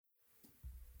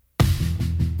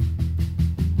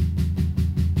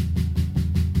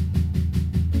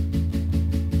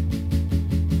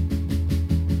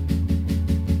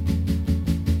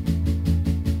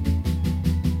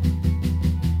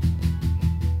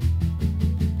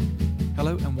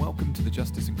Hello and welcome to the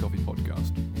Justice and Coffee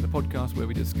podcast, the podcast where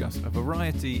we discuss a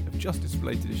variety of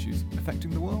justice-related issues affecting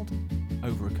the world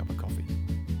over a cup of coffee.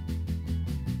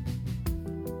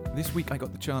 This week I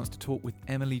got the chance to talk with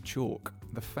Emily Chalke,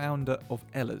 the founder of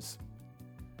Ella's.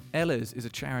 Ella's is a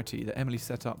charity that Emily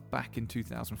set up back in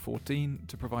 2014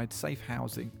 to provide safe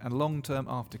housing and long-term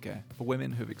aftercare for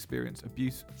women who have experienced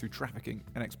abuse through trafficking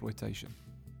and exploitation.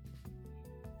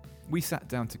 We sat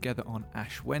down together on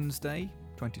Ash Wednesday,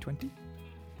 2020,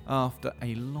 after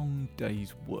a long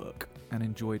day's work and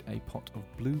enjoyed a pot of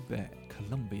Blue Bear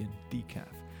Colombian decaf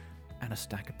and a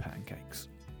stack of pancakes.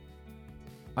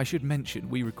 I should mention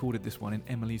we recorded this one in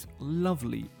Emily's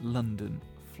lovely London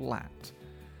flat,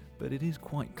 but it is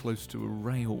quite close to a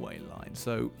railway line,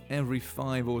 so every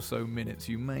 5 or so minutes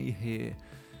you may hear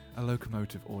a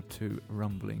locomotive or two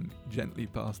rumbling gently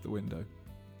past the window.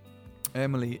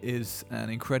 Emily is an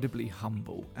incredibly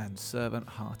humble and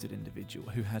servant-hearted individual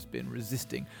who has been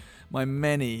resisting my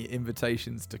many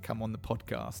invitations to come on the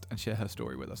podcast and share her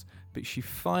story with us, but she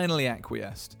finally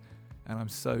acquiesced, and I'm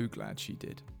so glad she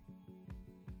did.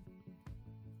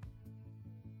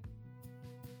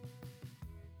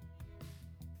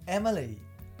 Emily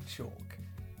Chalke,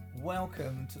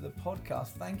 welcome to the podcast.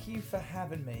 Thank you for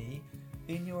having me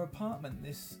in your apartment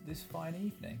this fine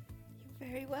evening. You're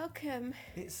very welcome.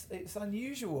 It's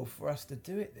unusual for us to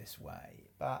do it this way,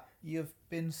 but you've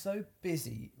been so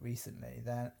busy recently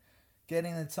that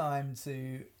getting the time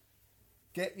to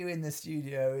get you in the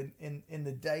studio in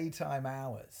the daytime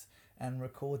hours and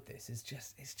record this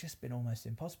it's just been almost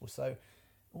impossible. So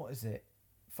what is it?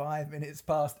 5 minutes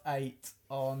past 8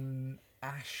 on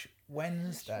Ash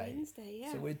Wednesday. Ash Wednesday,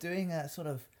 yeah. So we're doing a sort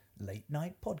of late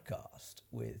night podcast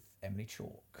with Emily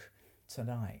Chalke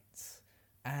tonight.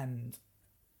 And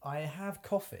I have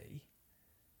coffee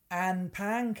and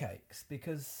pancakes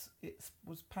because it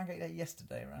was pancake day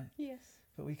yesterday, right? Yes.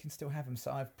 But we can still have them.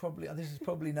 So this is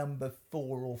probably number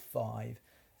 4 or 5.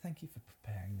 Thank you for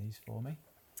preparing these for me.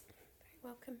 Very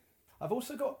welcome. I've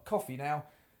also got coffee now.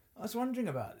 I was wondering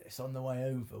about this on the way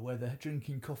over, whether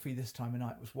drinking coffee this time of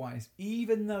night was wise,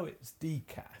 even though it's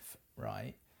decaf,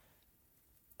 right?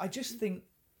 I just think,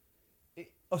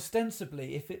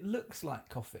 ostensibly, if it looks like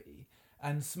coffee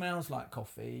and smells like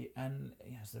coffee and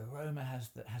has the aroma,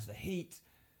 has the heat,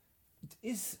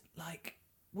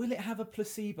 will it have a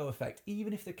placebo effect,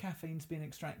 even if the caffeine's been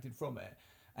extracted from it,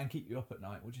 and keep you up at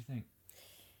night? What do you think?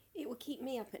 It will keep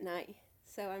me up at night,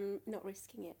 so I'm not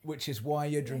risking it. Which is why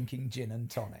you're drinking gin and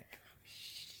tonic.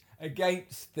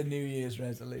 Against the New Year's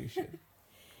resolution.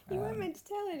 You weren't meant to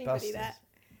tell anybody that.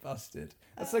 Busted.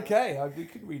 That's okay. We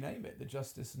could rename it the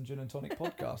Justice and Gin and Tonic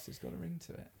podcast. It's got a ring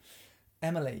to it.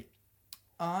 Emily,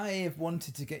 I've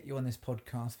wanted to get you on this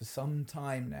podcast for some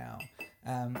time now.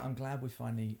 I'm glad we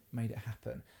finally made it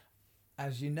happen.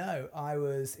 As you know, I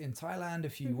was in Thailand a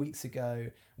few weeks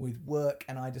ago with work,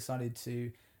 and I decided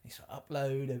to sort of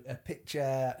upload a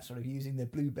picture, sort of using the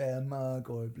Blue Bear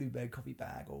mug or a Blue Bear coffee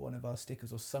bag or one of our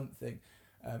stickers or something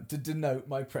to denote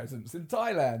my presence in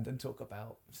Thailand and talk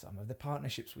about some of the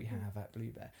partnerships we have at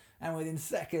Blue Bear. And within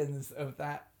seconds of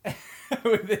that,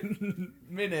 within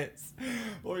minutes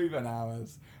or even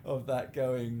hours of that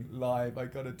going live, I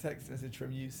got a text message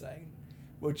from you saying,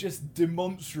 well, just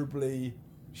demonstrably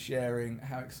sharing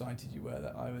how excited you were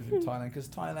that I was in Thailand, because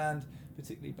Thailand,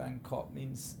 particularly Bangkok,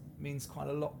 means quite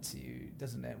a lot to you,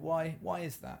 doesn't it? Why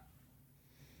is that?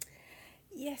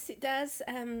 Yes, it does,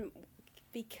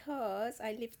 because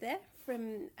I lived there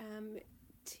from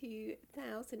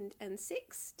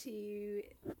 2006 to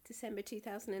December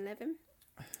 2011.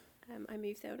 I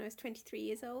moved there when I was 23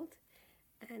 years old,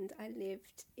 and I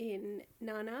lived in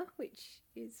Nana, which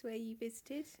is where you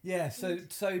visited. Yeah, so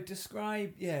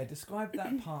describe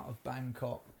that part of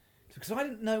Bangkok, because I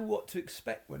didn't know what to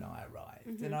expect when I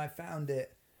arrived, and I found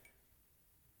it.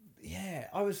 Yeah,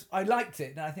 I liked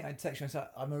it, and I think I texted myself,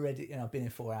 I'm already, I've been here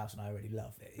 4 hours and I already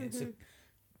love it. It's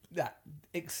that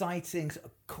exciting sort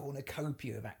of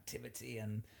cornucopia of activity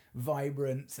and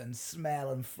vibrance and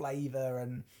smell and flavour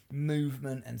and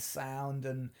movement and sound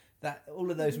and that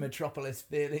all of those metropolis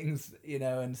feelings,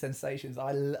 and sensations.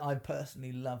 I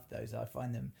personally love those. I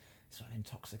find them sort of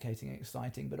intoxicating and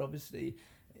exciting, but obviously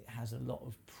it has a lot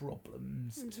of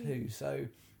problems too. So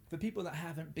for people that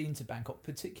haven't been to Bangkok,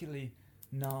 particularly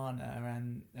Nana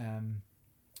and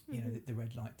the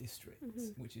red light district,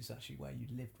 which is actually where you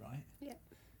lived, right? Yeah.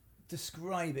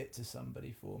 Describe it to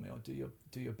somebody for me, or do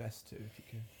your best to, if you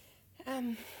can.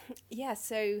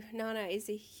 So Nana is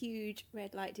a huge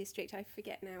red light district. I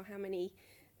forget now how many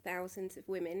thousands of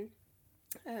women,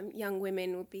 young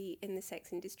women, will be in the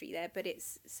sex industry there, but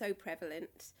it's so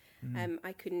prevalent.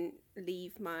 I couldn't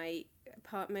leave my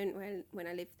apartment when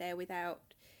I lived there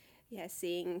without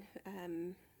seeing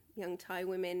young Thai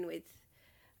women with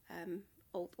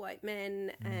old white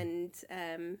men, and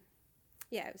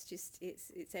it was just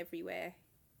it's everywhere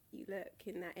you look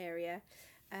in that area.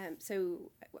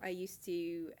 So I used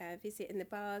to visit in the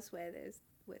bars where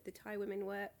the Thai women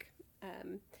work,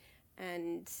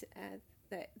 and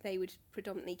that they would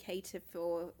predominantly cater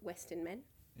for Western men.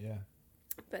 Yeah.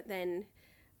 But then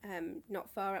not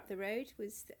far up the road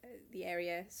was the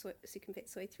area Sukhumvit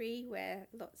Soi 3, where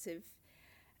lots of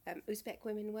Uzbek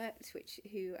women worked,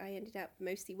 who I ended up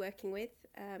mostly working with,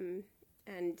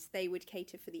 and they would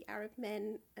cater for the Arab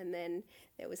men. And then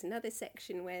there was another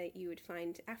section where you would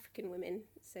find African women.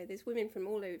 So there's women from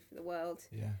all over the world,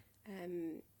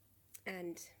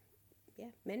 and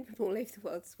men from all over the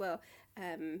world as well.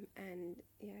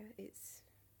 It's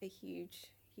a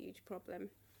huge problem.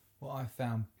 What I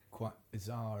found quite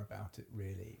bizarre about it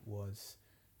really was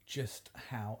just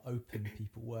how open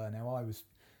people were. Now, I was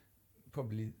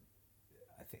probably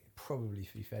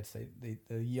to be fair to say,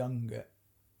 the younger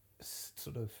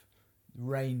sort of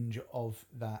range of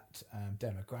that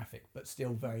demographic, but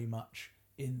still very much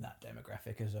in that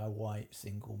demographic as a white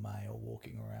single male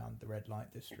walking around the red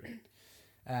light district.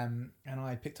 And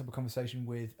I picked up a conversation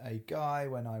with a guy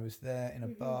when I was there in a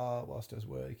bar whilst I was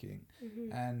working,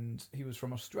 and he was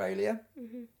from Australia,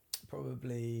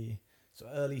 probably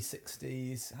sort of early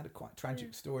 60s, had a quite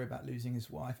tragic story about losing his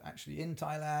wife actually in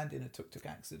Thailand in a tuk-tuk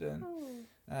accident.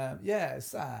 It's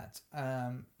sad,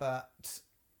 but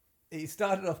he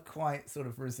started off quite sort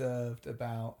of reserved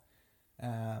about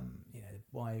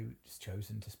why he was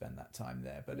chosen to spend that time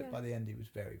there, but by the end he was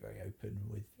very, very open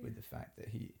with the fact that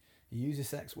he uses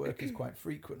sex workers quite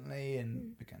frequently,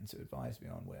 and began to advise me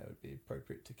on where it would be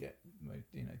appropriate to get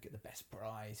the best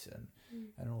price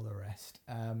and all the rest.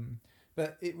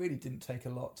 But it really didn't take a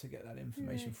lot to get that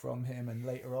information from him. And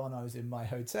later on, I was in my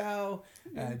hotel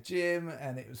gym,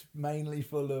 and it was mainly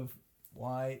full of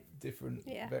white, different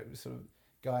sort of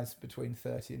guys between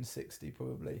 30 and 60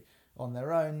 probably on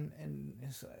their own, and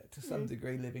to some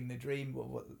degree living the dream,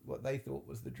 what they thought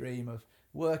was the dream of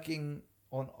working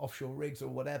on offshore rigs or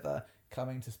whatever,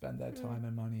 coming to spend their time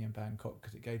and money in Bangkok,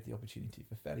 because it gave the opportunity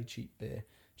for fairly cheap beer,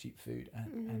 cheap food,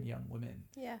 and young women.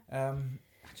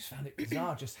 I just found it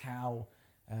bizarre just how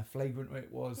flagrant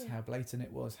it was, how blatant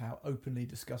it was, how openly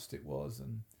discussed it was.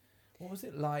 And what was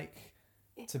it like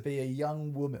to be a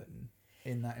young woman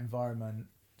in that environment,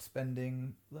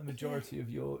 spending the majority of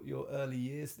your early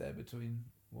years there, between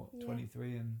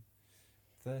 23 and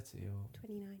 30 or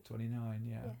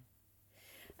 29?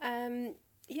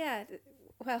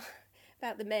 Well,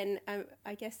 about the men,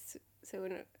 I guess, so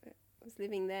when I was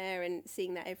living there and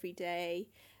seeing that every day,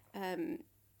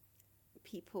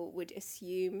 people would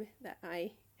assume that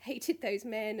I hated those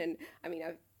men, and I mean,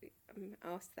 I'm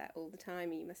asked that all the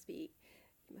time. You must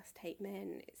hate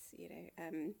men. It's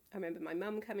I remember my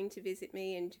mum coming to visit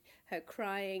me and her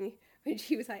crying when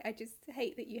she was like, "I just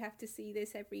hate that you have to see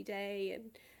this every day,"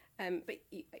 and but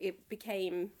it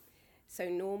became so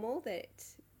normal that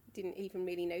didn't even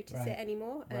really notice it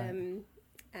anymore,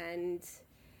 and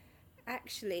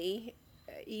actually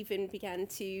even began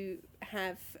to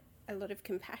have a lot of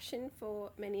compassion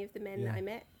for many of the men that I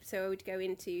met. So I would go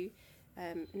into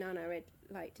Nana Red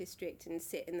Light District and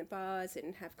sit in the bars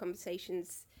and have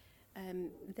conversations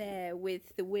there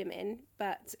with the women,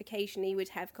 but occasionally would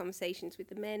have conversations with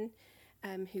the men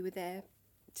who were there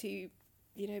to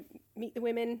meet the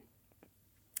women,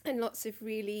 and lots of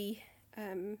really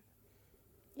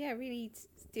really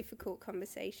difficult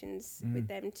conversations with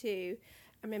them too.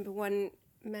 I remember one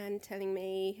man telling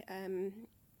me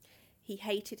he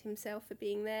hated himself for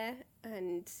being there,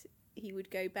 and he would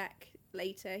go back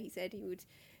later. He said he would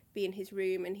be in his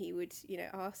room and he would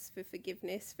ask for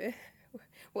forgiveness for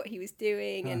what he was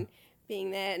doing and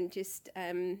being there, and just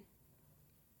and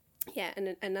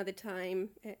another time,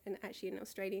 and actually an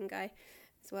Australian guy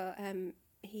as well,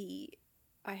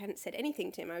 I hadn't said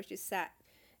anything to him. I was just sat,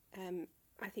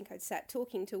 I think I'd sat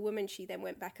talking to a woman. She then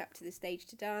went back up to the stage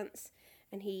to dance,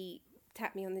 and he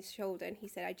tapped me on the shoulder and he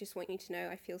said, "I just want you to know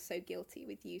I feel so guilty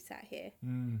with you sat here."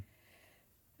 And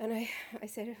I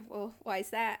said, "Well, why is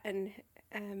that?" And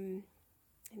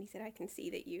he said, "I can see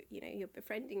that you're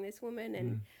befriending this woman,"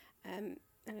 and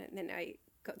then I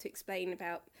got to explain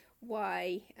about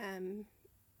why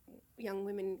young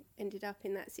women ended up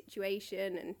in that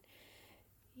situation, and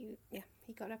he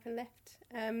got up and left.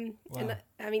 And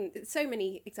I mean, so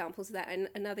many examples of that. And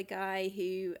another guy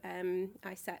who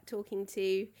I sat talking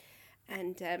to,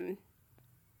 and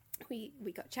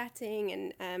we got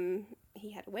chatting, and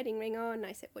he had a wedding ring on.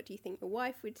 I said, "What do you think your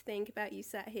wife would think about you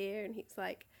sat here?" And he was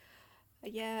like,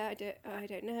 yeah, I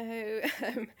don't know.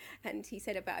 And he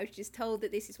said about, I was just told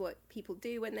that this is what people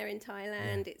do when they're in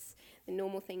Thailand. Yeah. It's the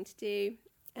normal thing to do.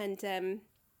 And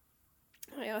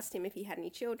I asked him if he had any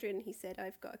children. He said,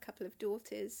 I've got a couple of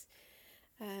daughters.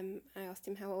 I asked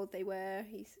him how old they were.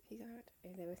 He's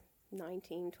they were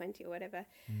 19, 20 or whatever.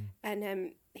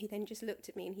 And he then just looked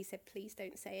at me and he said, please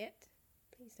don't say it.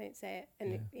 Please don't say it.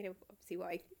 And, you know, obviously what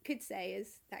I could say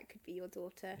is that could be your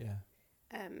daughter.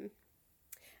 Yeah.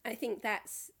 I think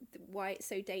that's why it's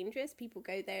so dangerous. People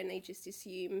go there and they just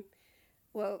assume,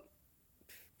 well,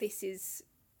 this is,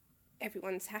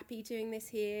 everyone's happy doing this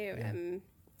here. Yeah.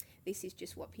 This is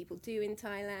just what people do in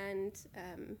Thailand.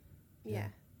 Yeah.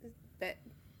 But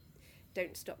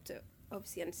don't stop to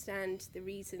obviously understand the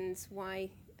reasons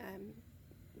why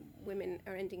women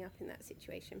are ending up in that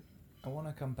situation. I want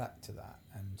to come back to that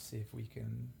and see if we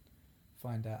can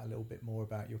find out a little bit more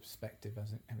about your perspective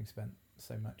as having spent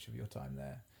so much of your time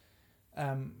there.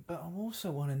 But I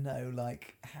also want to know,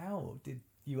 like, how did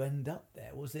you end up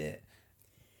there? Was it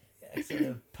a sort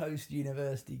of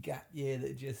post-university gap year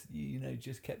that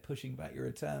just kept pushing back your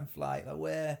return flight?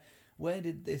 Like, where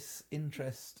did this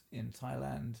interest in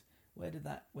Thailand, where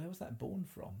was that born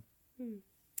from?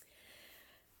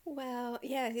 Well,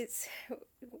 yeah, it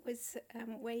was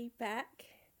way back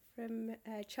from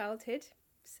childhood.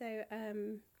 So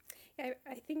yeah,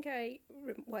 I think I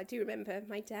do remember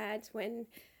my dad when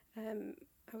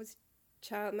I was a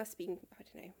child, must have been, I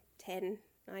don't know,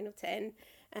 9 or 10,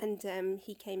 and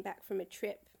he came back from a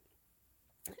trip,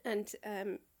 and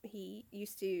he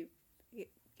used to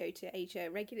go to Asia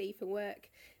regularly for work,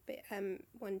 but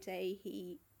one day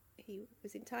he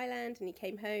was in Thailand and he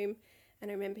came home,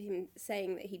 and I remember him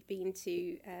saying that he'd been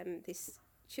to this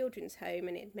children's home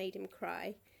and it made him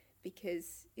cry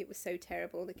because it was so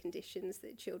terrible, the conditions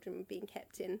that children were being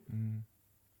kept in.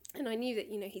 And I knew that,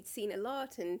 you know, he'd seen a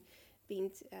lot and been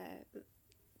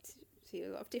to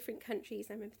a lot of different countries.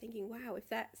 I remember thinking, wow, if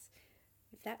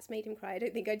that's made him cry, I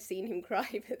don't think I'd seen him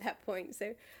cry at that point. So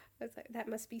I was like, that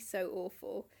must be so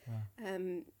awful.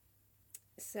 Wow.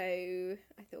 So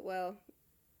I thought, well,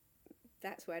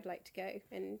 that's where I'd like to go.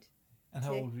 And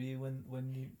how old were you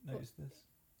when you noticed this?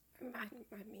 I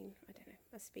mean, I don't know,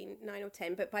 must have been 9 or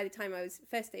 10. But by the time I was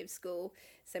first day of school,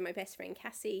 so my best friend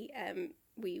Cassie,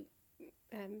 we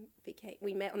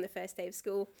met on the first day of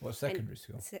school. What, secondary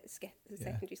school?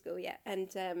 Secondary school, yeah.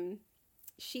 And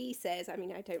she says, I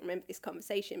mean, I don't remember this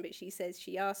conversation, but she says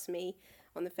she asked me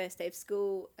on the first day of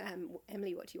school,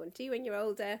 Emily, what do you want to do when you're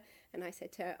older? And I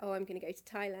said to her, I'm going to go to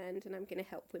Thailand and I'm going to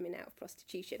help women out of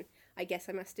prostitution. I guess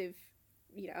I must have,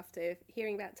 you know, after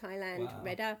hearing about Thailand,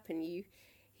 read up, and you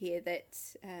hear that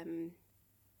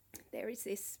there is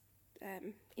this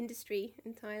industry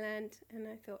in Thailand, and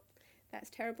I thought, that's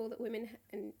terrible that women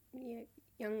and, you know,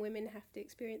 young women have to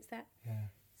experience that. Yeah.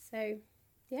 So,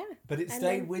 yeah. But it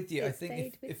stayed with you. I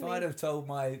think if I'd have told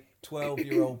my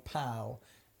 12-year-old pal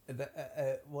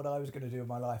that what I was going to do in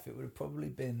my life, it would have probably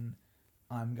been,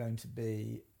 I'm going to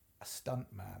be a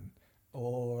stuntman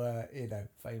or you know,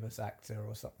 famous actor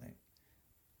or something.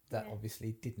 That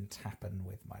obviously didn't happen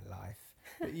with my life.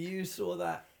 But you saw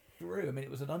that through. I mean,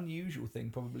 it was an unusual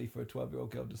thing probably for a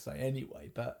 12-year-old girl to say anyway,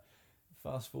 but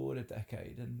fast forward a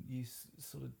decade and you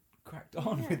sort of cracked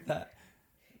on with that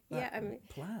I mean,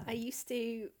 plan. I used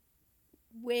to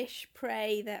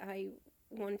pray that I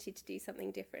wanted to do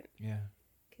something different. Yeah.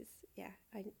 Because,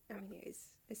 I mean, it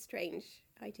was a strange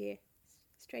idea,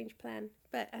 strange plan.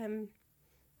 But,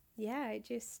 it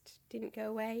just didn't go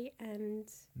away. And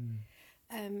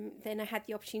then I had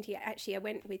the opportunity. Actually, I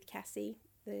went with Cassie,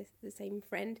 the same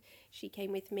friend. She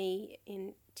came with me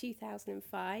in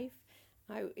 2005.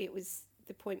 It was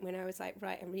the point when I was like,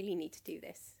 right, I really need to do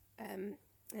this.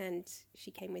 And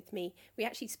she came with me. We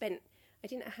actually I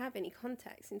didn't have any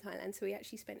contacts in Thailand, so we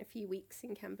actually spent a few weeks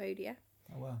in Cambodia.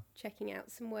 Oh, wow. Checking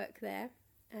out some work there,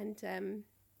 and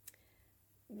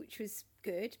which was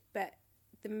good. But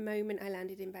the moment I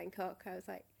landed in Bangkok, I was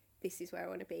like, this is where I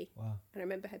want to be. Wow. And I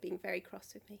remember her being very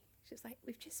cross with me. She was like,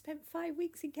 we've just spent 5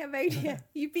 weeks in Cambodia.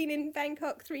 You've been in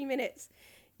Bangkok 3 minutes.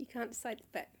 You can't decide.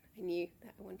 But I knew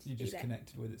that I wanted to be there. You just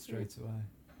connected with it straight away.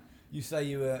 You say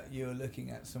you were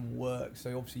looking at some work,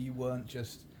 so obviously you weren't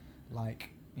just like,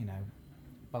 you know,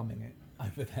 bumming it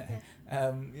over there.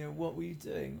 Yeah. You know, what were you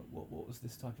doing? What was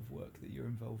this type of work that you're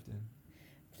involved in?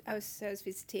 I was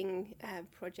visiting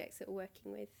projects that were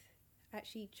working with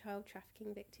actually child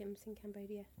trafficking victims in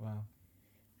Cambodia. Wow.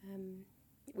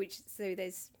 So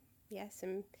there's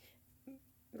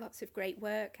lots of great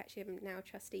work. Actually, I'm now a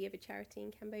trustee of a charity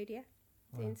in Cambodia,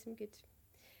 doing some good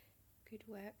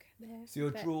work there. So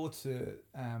you're drawn to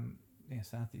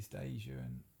Southeast Asia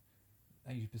and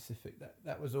Asia Pacific,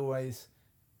 that was always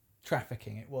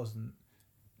trafficking. It wasn't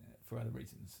for other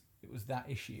reasons. It was that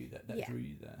issue that drew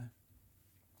you there.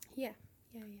 Yeah.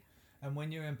 And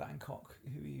when you're in Bangkok,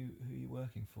 who are you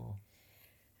working for?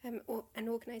 An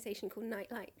organisation called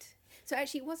Nightlight. So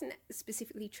actually, it wasn't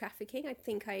specifically trafficking. I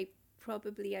think I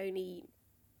probably only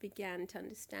began to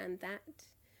understand that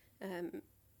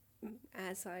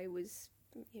as I was,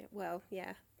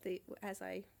 as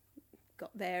I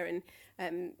got there.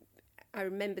 And I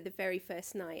remember the very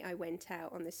first night I went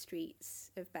out on the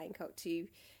streets of Bangkok to,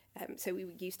 so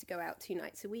we used to go out 2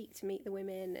 nights a week to meet the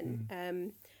women.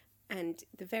 And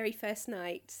the very first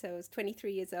night, so I was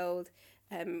 23 years old,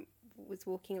 was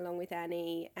walking along with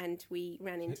Annie, and we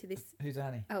ran into this... Who's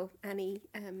Annie? Oh, Annie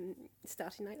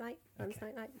started Nightlight, runs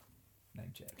Nightlight.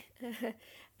 Name check.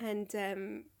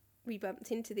 And we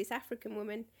bumped into this African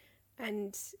woman,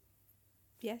 and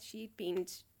she'd been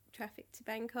trafficked to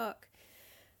Bangkok,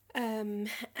 and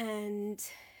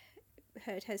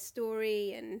heard her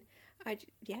story, and I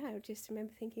just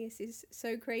remember thinking, this is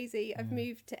so crazy. I've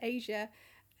moved to Asia,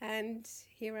 and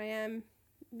here I am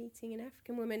meeting an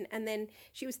African woman. And then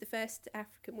she was the first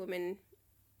African woman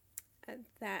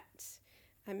that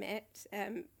I met,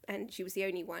 and she was the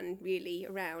only one really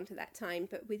around at that time.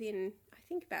 But within, I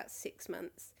think, about 6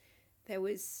 months, there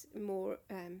was more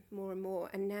and more.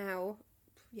 And now,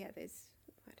 there's,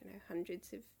 I don't know,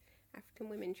 hundreds of African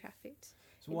women trafficked.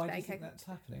 So why do you think that's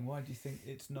happening? Why do you think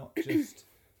it's not just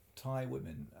Thai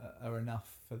women are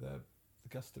enough for the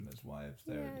customers? Why is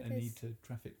there a need to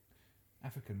traffic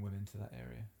African women to that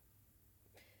area?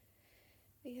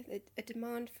 Yeah, a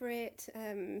demand for it,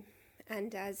 and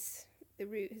as the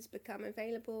route has become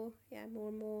available, more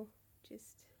and more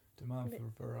just demand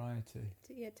for variety.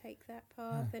 To take that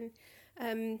path,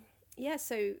 and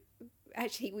so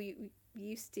actually we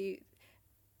used to,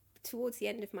 towards the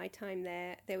end of my time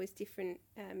there was different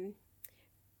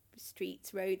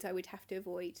roads I would have to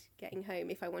avoid getting home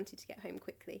if I wanted to get home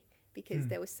quickly, because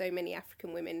there were so many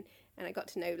African women, and I got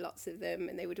to know lots of them,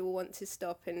 and they would all want to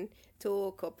stop and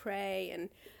talk or pray,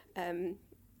 and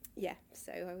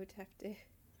so I would have to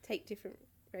take different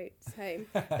routes home.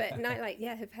 But Nightlight,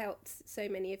 have helped so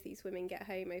many of these women get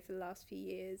home over the last few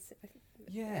years.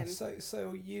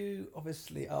 So you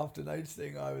obviously, after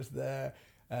noticing I was there,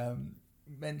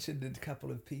 mentioned a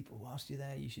couple of people, whilst you're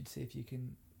there, you should see if you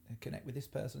can connect with this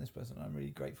person. I'm really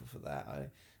grateful for that. I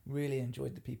really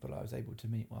enjoyed the people I was able to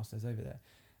meet whilst I was over there.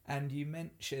 And you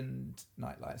mentioned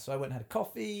Nightlight, so I went and had a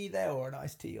coffee there or an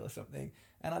iced tea or something,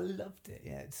 and I loved it.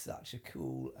 It's such a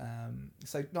cool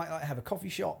so Nightlight have a coffee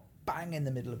shop bang in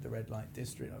the middle of the red light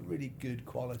district, a really good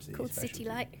quality called City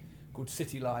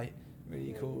Light,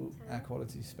 really cool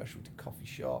quality specialty coffee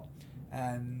shop.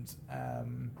 And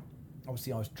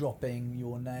obviously I was dropping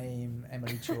your name,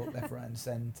 Emily Chalke, left, right and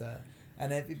centre,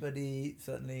 and everybody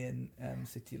certainly in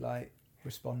City Light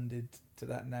responded to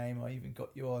that name. I even got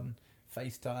you on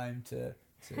FaceTime to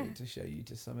show you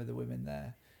to some of the women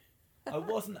there. I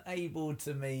wasn't able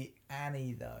to meet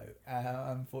Annie though,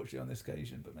 unfortunately on this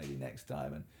occasion, but maybe next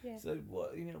time. And so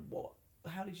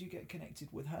how did you get connected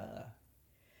with her?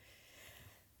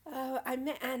 I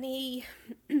met Annie.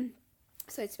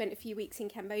 So I spent a few weeks in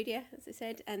Cambodia, as I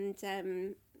said, and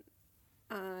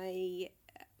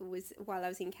while I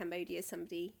was in Cambodia,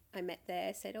 somebody I met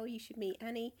there said, "Oh, you should meet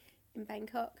Annie in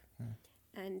Bangkok."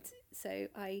 And so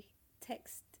I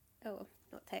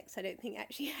I don't think I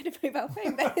actually had a mobile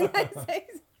phone back in those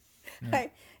days.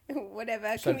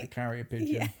 Whatever. Sent a carrier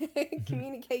pigeon.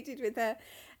 Communicated with her,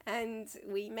 and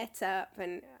we met up,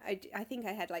 and I think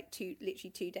I had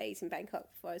literally 2 days in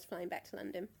Bangkok before I was flying back to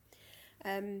London.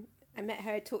 I met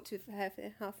her, talked to her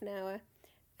for half an hour,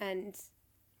 and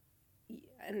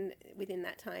within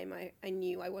that time I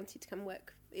knew I wanted to come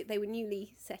work. They were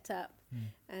newly set up,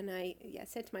 and I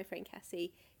said to my friend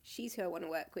Cassie, she's who I want to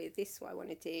work with, this is what I want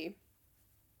to do.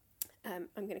 I'm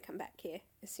going to come back here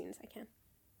as soon as I can.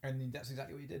 And that's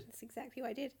exactly what you did? That's exactly what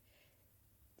I did.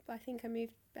 But I think I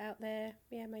moved out there,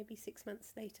 maybe 6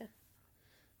 months later.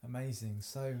 Amazing.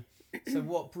 So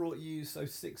what brought you,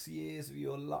 6 years of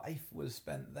your life was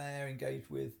spent there, engaged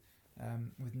with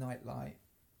Nightlight,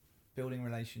 building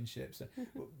relationships.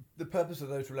 The purpose of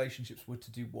those relationships were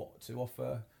to do what? To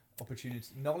offer opportunity,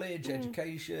 knowledge,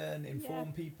 education,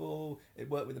 inform people. It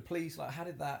worked with the police. How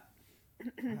did that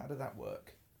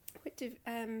work?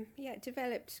 It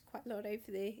developed quite a lot over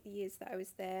the years that I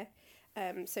was there.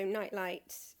 So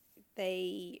Nightlight,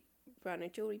 they run a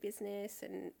jewellery business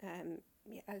and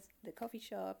as the coffee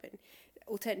shop and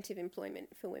alternative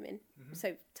employment for women.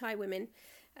 So Thai women.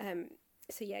 I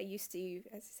used to,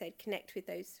 as I said, connect with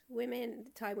those women,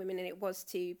 the Thai women, and it was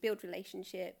to build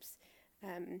relationships,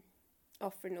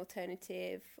 offer an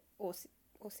alternative, or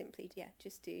simply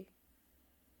just to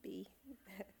be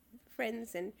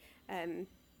friends and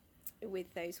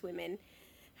with those women.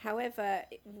 However,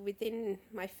 within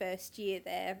my first year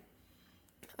there,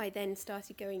 I then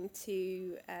started going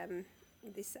to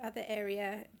this other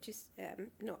area, just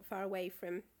not far away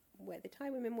from where the Thai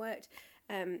women worked,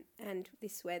 and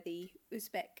this is where the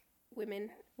Uzbek women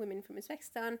from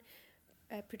Uzbekistan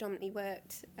predominantly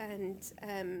worked, and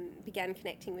began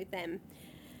connecting with them.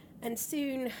 And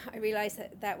soon I realised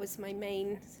that was my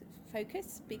main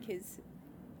focus, because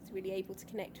I was really able to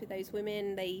connect with those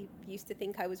women. They used to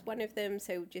think I was one of them,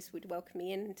 so just would welcome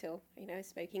me in until I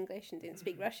spoke English and didn't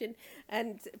speak Russian,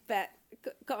 but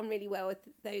got on really well with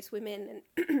those women.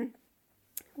 And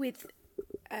with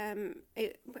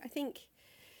I think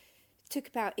it took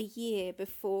about a year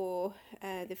before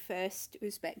the first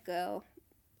Uzbek girl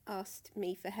asked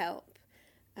me for help,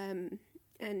 and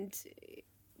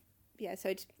so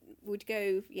I would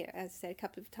go, as I said, a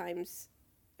couple of times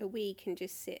a week and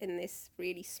just sit in this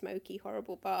really smoky,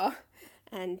 horrible bar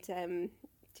and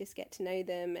just get to know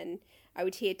them. And I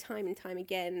would hear time and time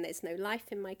again, there's no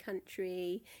life in my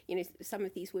country. Some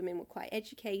of these women were quite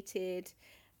educated,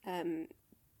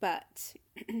 but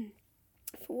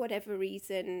for whatever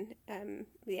reason,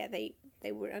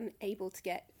 they were unable to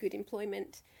get good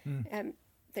employment.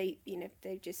 They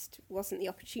just wasn't the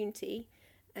opportunity.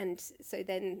 And so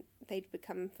then they'd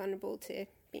become vulnerable to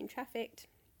being trafficked.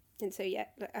 And so, as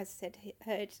I said,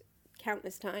 heard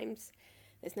countless times,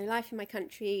 there's no life in my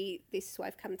country, this is why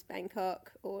I've come to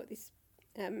Bangkok, or this,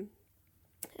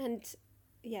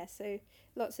 so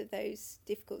lots of those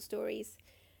difficult stories.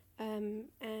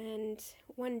 And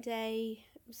one day,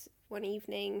 it was one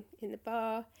evening in the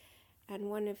bar, and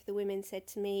one of the women said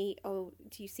to me, "Oh,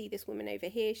 do you see this woman over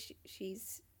here?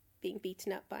 She's being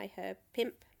beaten up by her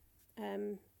pimp.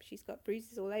 She's got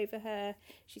bruises all over her.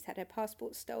 She's had her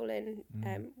passport stolen.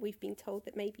 We've been told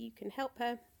that maybe you can help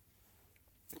her."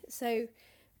 So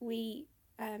we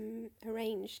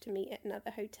arranged to meet at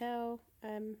another hotel,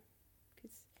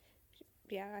 because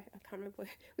I can't remember.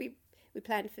 We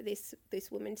planned for this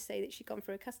woman to say that she'd gone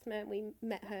for a customer, and we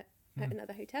met her at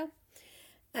another hotel.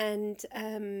 And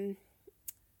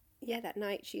that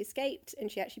night she escaped, and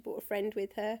she actually brought a friend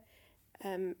with her.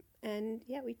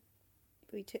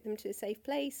 We took them to a safe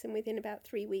place, and within about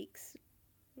 3 weeks,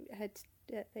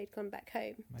 they'd gone back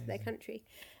home to their country.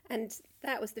 And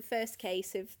that was the first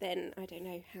case of then, I don't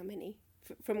know how many,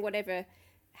 from whatever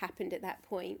happened at that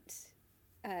point,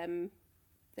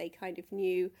 they kind of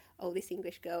knew, this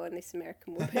English girl and this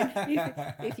American woman,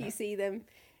 if you see them.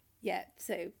 Yeah,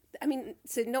 so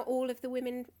not all of the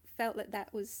women felt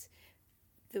that was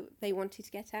they wanted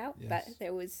to get out, but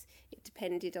it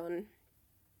depended on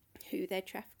who their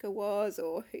trafficker was,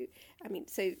 or who.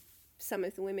 So some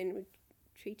of the women were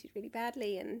treated really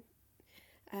badly and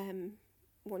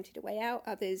wanted a way out.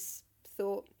 Others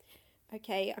thought,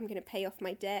 okay, I'm going to pay off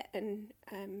my debt and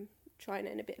try and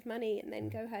earn a bit of money and then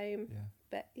go home. Yeah.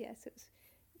 But so it's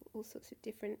all sorts of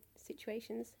different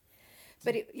situations.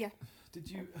 Did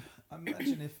you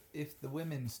imagine if the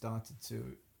women started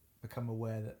to become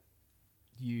aware that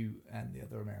you and the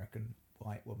other American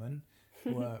white woman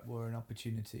were an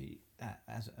opportunity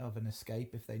of an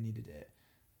escape if they needed it?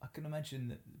 I can imagine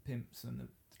that the pimps and the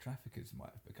traffickers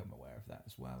might have become aware of that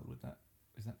as well.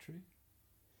 Is that true?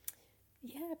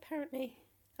 Yeah, apparently.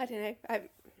 I don't know.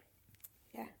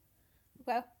 Yeah.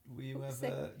 Well.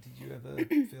 Did you ever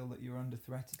feel that you were under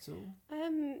threat at all?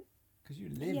 Because you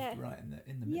lived right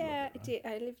in the middle. Yeah, of it, right? I did.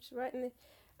 I lived right in the.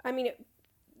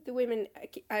 The women.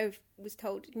 I was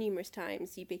told numerous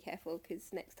times, "You be careful,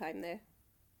 because next time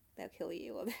they'll kill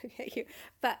you or they'll get you."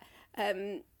 But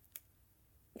I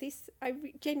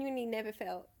genuinely never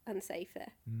felt unsafe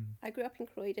there. I grew up in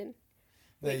Croydon.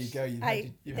 There you go.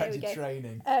 You've had your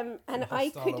training. And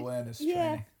awareness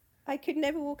training. I could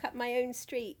never walk up my own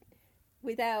street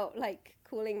without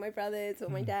calling my brothers or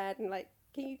my dad and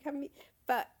can you come?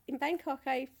 But in Bangkok,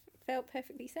 I felt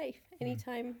perfectly safe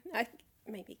anytime.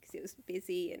 Maybe because it was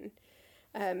busy and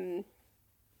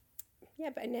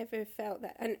but I never felt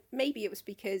that. And maybe it was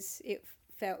because it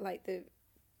felt like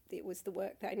it was the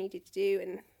work that I needed to do,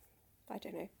 and I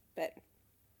don't know. But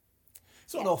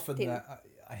it's not often that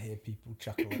I hear people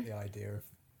chuckle at the idea of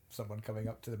someone coming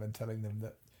up to them and telling them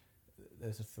that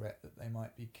there's a threat that they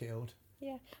might be killed.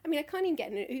 Yeah, I can't even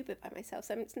get in an Uber by myself,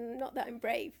 so it's not that I'm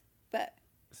brave, but.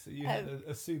 So you had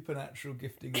a supernatural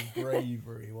gifting of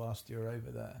bravery whilst you were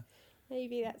over there.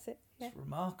 Maybe that's it. Yeah. It's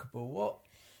remarkable.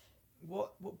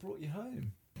 What brought you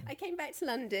home? I came back to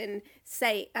London.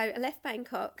 I left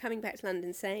Bangkok, coming back to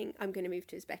London, saying I'm going to move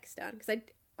to Uzbekistan, because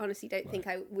honestly don't think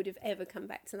I would have ever come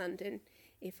back to London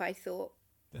if I thought,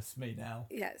 that's me now.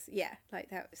 like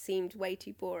that seemed way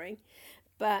too boring.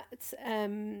 But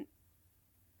I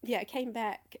came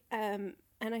back, and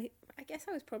I guess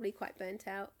I was probably quite burnt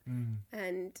out.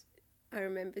 And I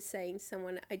remember saying to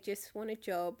someone, I just want a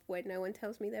job where no one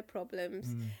tells me their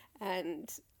problems,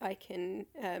 and I can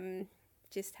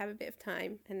just have a bit of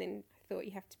time. And then I thought,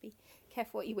 you have to be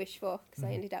careful what you wish for, because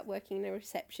I ended up working in a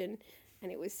reception,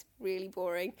 and it was really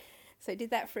boring. So I did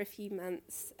that for a few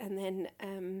months, and then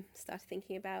started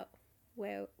thinking about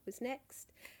where was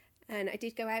next. And I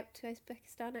did go out to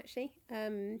Uzbekistan, actually.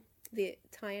 The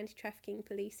Thai anti-trafficking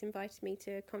police invited me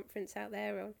to a conference out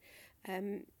there,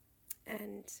 and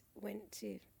went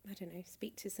to, I don't know,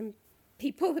 speak to some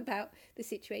people about the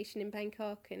situation in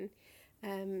Bangkok. And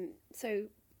so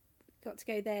got to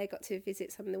go there, got to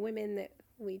visit some of the women that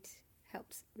we'd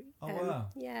helped. Wow.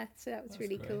 Yeah, so that's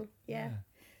really great. cool. Yeah.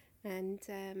 And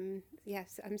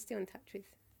so I'm still in touch with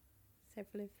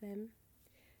several of them.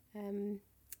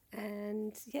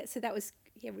 So that was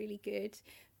really good.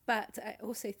 But I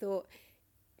also thought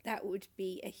that would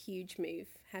be a huge move,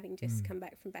 having just come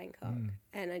back from Bangkok.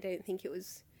 And I don't think it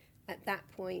was, at that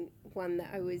point, one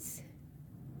that I was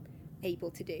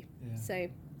able to do. Yeah. So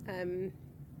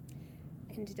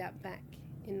ended up back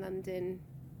in London.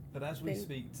 But as we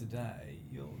speak today,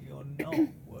 you're not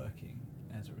working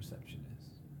as a receptionist.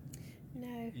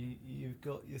 No. You've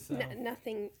got yourself...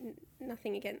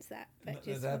 Nothing against that. But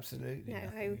there's absolutely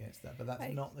nothing against that. But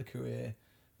that's not the career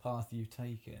path you've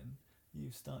taken.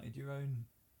 You've started your own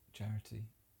charity.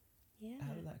 Yeah.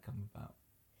 How did that come about?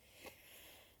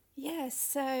 Yeah,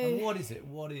 so... And what is it?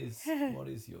 What is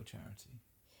your charity?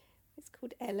 It's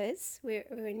called Ella's. We're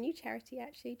a new charity,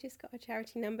 actually. Just got a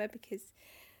charity number because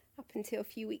up until a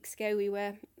few weeks ago we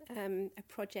were a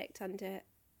project under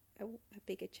a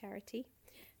bigger charity.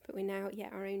 But we're now,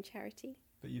 our own charity.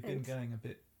 But you've been going a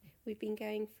bit... We've been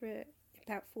going for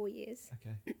about 4 years.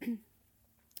 Okay.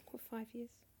 Or 5 years.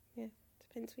 Yeah,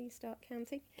 depends when you start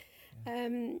counting.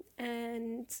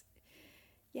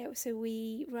 Yeah. So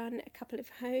we run a couple of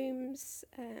homes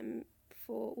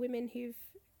for women who've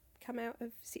come out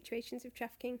of situations of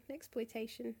trafficking and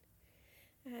exploitation.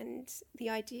 And the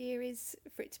idea is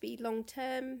for it to be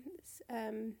long-term,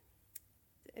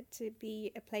 to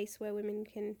be a place where women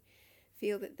can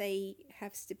feel that they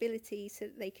have stability so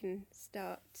that they can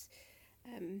start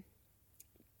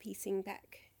piecing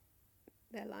back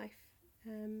their life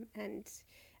and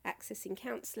accessing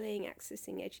counselling,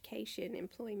 accessing education,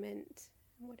 employment,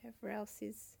 and whatever else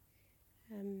is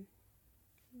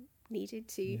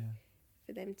needed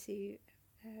for them to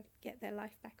get their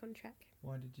life back on track.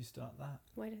 Why did you start that?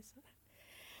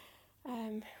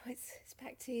 It's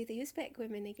back to the Uzbek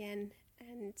women again,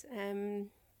 and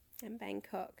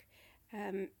Bangkok.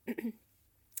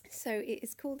 So it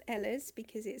is called Ella's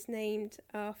because it's named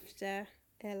after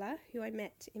Ella, who I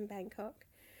met in Bangkok.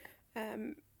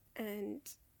 And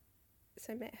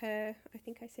so I met her, I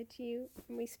think I said to you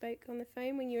when we spoke on the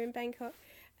phone when you were in Bangkok.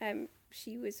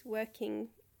 She was working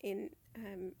in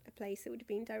a place that would have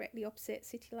been directly opposite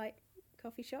City Light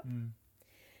coffee shop.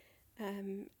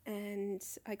 And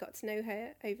I got to know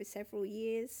her over several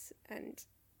years, and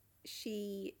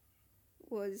she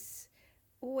was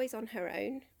always on her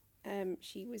own.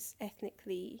 She is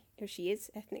ethnically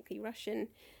Russian,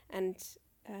 and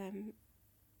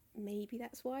maybe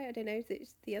that's why, I don't know,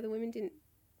 that the other women didn't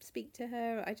speak to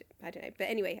her. I don't know. But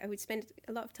anyway, I would spend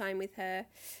a lot of time with her.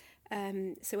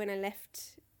 So when I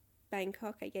left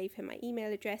Bangkok, I gave her my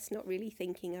email address, not really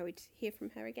thinking I would hear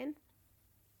from her again.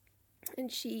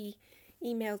 And she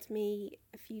emailed me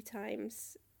a few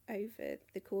times over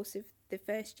the course of the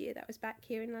first year that I was back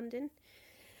here in London.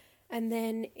 And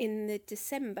then in the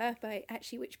December, by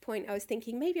actually which point I was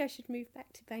thinking maybe I should move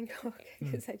back to Bangkok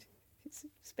because I'd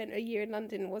spent a year in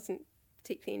London and wasn't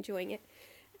particularly enjoying it.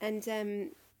 And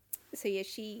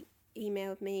she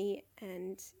emailed me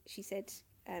and she said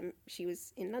she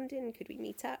was in London, could we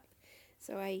meet up?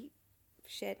 So I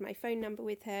shared my phone number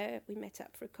with her. We met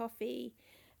up for a coffee.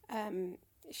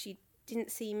 She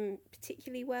didn't seem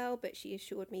particularly well, but she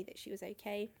assured me that she was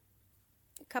okay.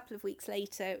 A couple of weeks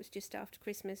later, it was just after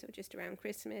Christmas or just around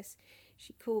Christmas,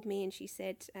 she called me and she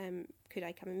said, could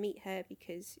I come and meet her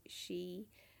because she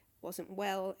wasn't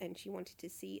well and she wanted to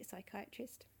see a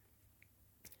psychiatrist.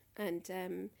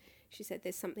 And she said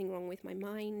there's something wrong with my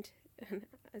mind. And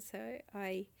so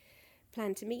I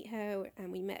planned to meet her,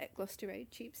 and we met at Gloucester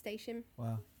Road Tube Station.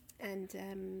 Wow. And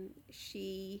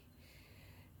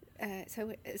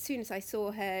so as soon as I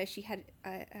saw her,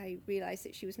 I realised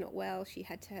that she was not well. She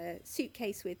had her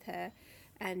suitcase with her,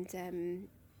 and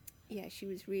she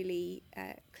was really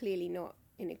clearly not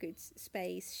in a good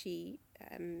space. She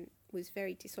was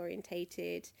very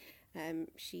disorientated.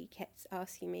 She kept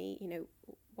asking me,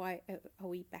 why are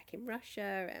we back in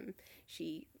Russia?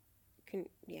 She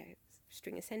couldn't,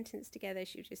 string a sentence together.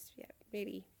 She was just,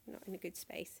 really not in a good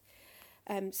space.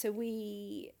 So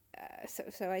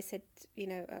I said,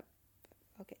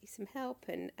 I'll get you some help,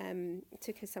 and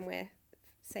took her somewhere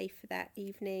safe for that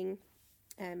evening.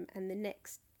 And the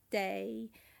next day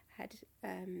had,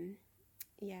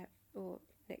 or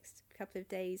next couple of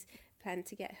days, planned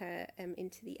to get her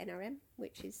into the NRM,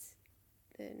 which is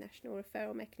the National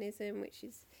Referral Mechanism, which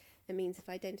is a means of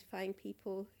identifying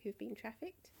people who've been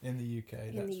trafficked. In the UK.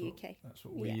 UK. That's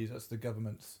what we use. That's the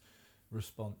government's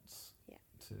response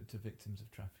to victims of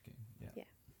trafficking. Yeah.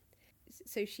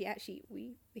 So she actually,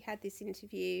 we had this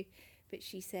interview, but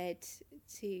she said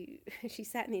she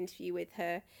sat in the interview with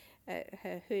her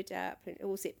hood up and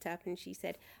all zipped up, and she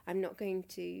said, I'm not going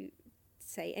to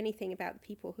say anything about the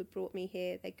people who brought me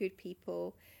here. They're good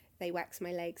people. They waxed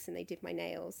my legs and they did my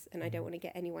nails, and I don't want to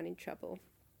get anyone in trouble.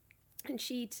 And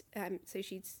she'd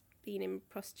been in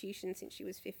prostitution since she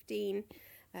was 15.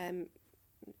 That's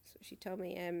what she told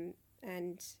me.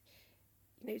 And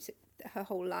her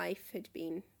whole life had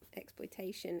been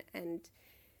exploitation, and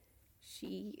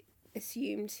she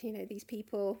assumed, these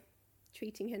people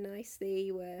treating her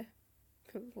nicely were,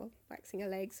 waxing her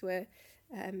legs, were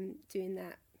doing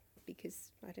that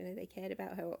because, I don't know, they cared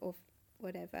about her or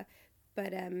whatever.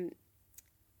 But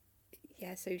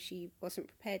so she wasn't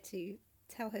prepared to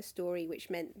tell her story, which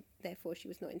meant therefore she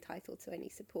was not entitled to any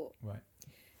support. Right.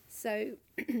 So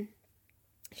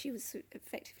she was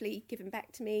effectively given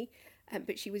back to me,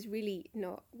 but she was really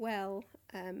not well.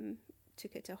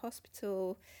 Took her to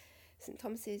hospital, St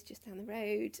Thomas's, just down the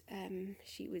road.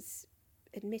 She was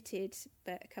admitted,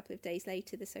 but a couple of days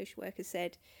later the social worker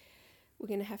said, we're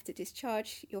going to have to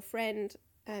discharge your friend.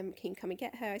 Can you come and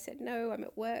get her? I said, no, I'm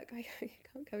at work. I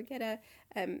can't go and get her.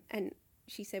 And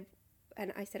she said,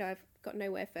 and I said, I've got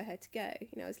nowhere for her to go.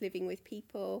 I was living with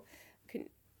people,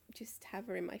 couldn't just have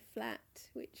her in my flat,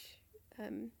 which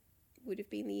would have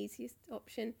been the easiest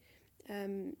option.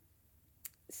 And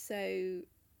I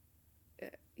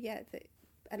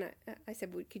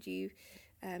said, well, could you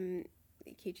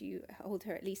hold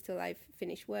her at least till I've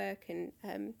finished work? And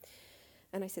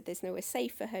I said, there's nowhere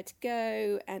safe for her to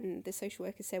go. And the social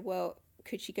worker said, well,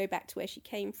 could she go back to where she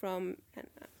came from? And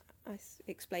I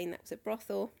explained that was a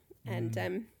brothel. And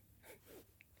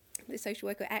the social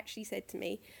worker actually said to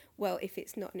me, well, if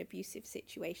it's not an abusive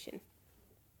situation.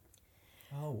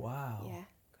 Oh, wow. Yeah,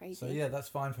 crazy. So, that's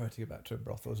fine for her to go back to a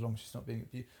brothel as long as she's not being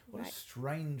abused. What right. a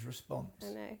strange response. I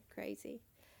know, crazy.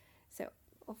 So,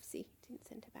 obviously, didn't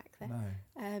send her back there.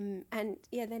 No. And,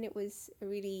 then it was a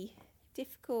really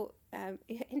difficult,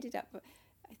 it ended up,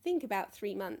 I think, about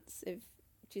 3 months of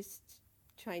just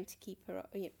trying to keep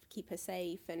her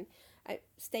safe, and I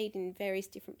stayed in various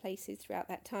different places throughout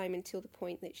that time until the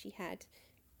point that she had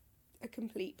a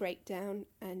complete breakdown,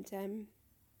 and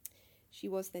she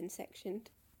was then sectioned.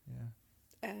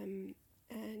 And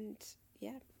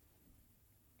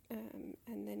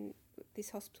then this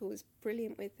hospital was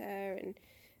brilliant with her,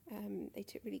 and they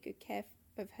took really good care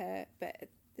of her, but at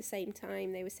the same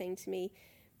time they were saying to me,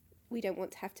 we don't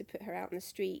want to have to put her out on the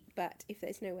street, but if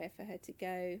there's nowhere for her to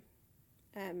go,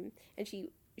 and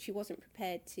she wasn't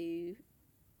prepared to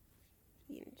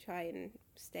try and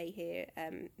stay here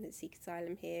and seek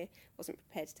asylum here, wasn't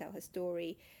prepared to tell her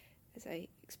story, as I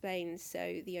explained,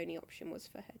 so the only option was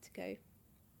for her to go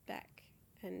back.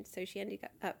 And so she ended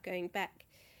up going back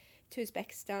to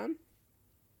Uzbekistan,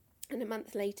 and a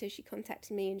month later she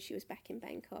contacted me and she was back in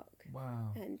Bangkok.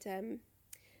 Wow.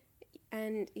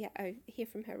 And I hear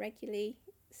from her regularly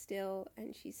still,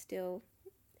 and she's still,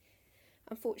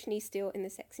 unfortunately, still in the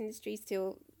sex industry,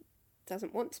 still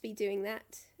doesn't want to be doing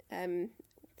that.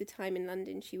 The time in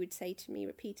London, she would say to me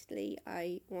repeatedly,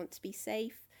 I want to be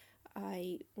safe,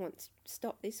 I want to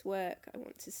stop this work, I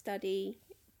want to study,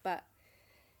 but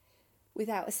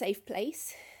without a safe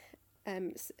place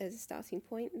as a starting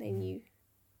point, they knew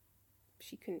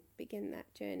she couldn't begin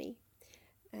that journey.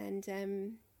 And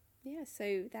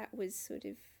so that was sort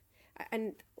of,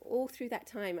 and all through that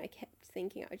time I kept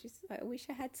thinking, I wish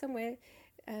I had somewhere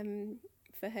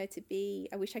for her to be.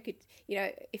 I wish I could,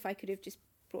 if I could have just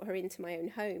brought her into my own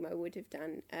home, I would have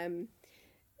done.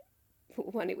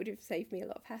 One, it would have saved me a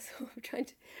lot of hassle of trying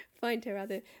to find her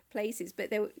other places, but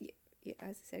there were,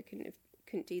 as I said, I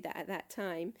couldn't do that at that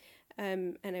time,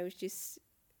 and I was just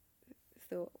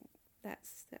thought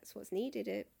that's what's needed,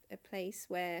 a place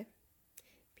where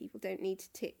people don't need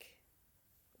to tick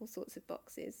all sorts of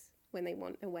boxes when they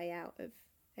want a way out of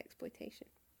exploitation.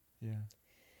 Yeah.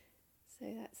 So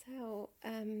that's how,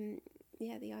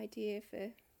 the idea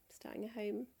for starting a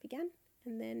home began.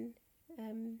 And then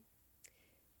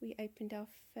we opened our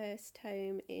first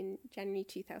home in January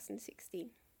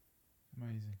 2016.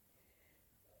 Amazing.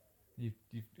 You've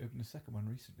opened a second one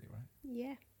recently, right?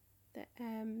 Yeah,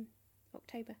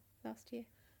 October last year.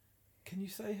 Can you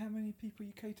say how many people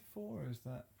you cater for, or is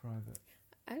that private?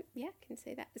 Oh, yeah, I can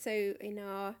say that. So in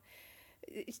our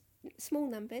small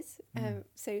numbers,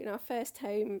 so in our first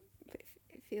home,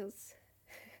 it feels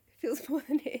more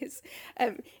than it is.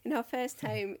 In our first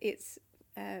home, it's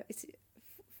a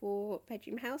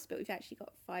 4-bedroom house, but we've actually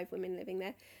got 5 women living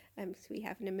there. So we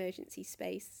have an emergency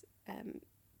space,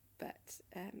 but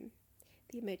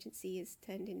the emergency is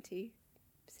turned into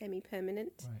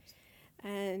semi-permanent. Right.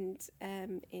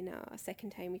 And in our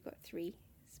second home, we've got 3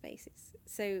 spaces.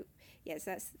 So yes,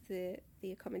 that's the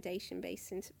accommodation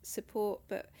base and support.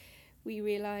 But we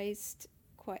realised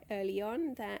quite early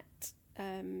on that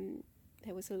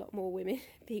there was a lot more women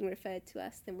being referred to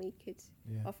us than we could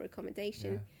offer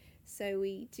accommodation. Yeah. So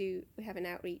we have an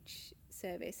outreach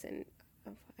service, and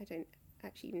I don't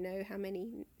actually know how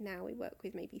many now. We work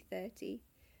with maybe 30.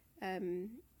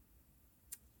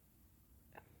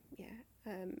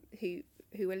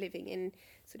 Who are living in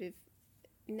sort of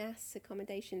NAS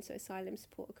accommodation, so asylum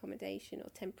support accommodation, or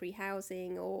temporary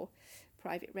housing, or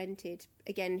private rented,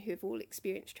 again, who have all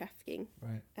experienced trafficking.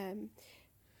 Right.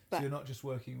 But so you're not just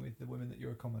working with the women that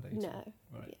you're accommodating? No.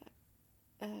 Right.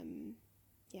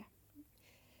 Yeah.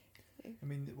 I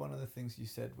mean, one of the things you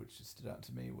said which stood out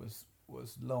to me was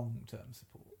long-term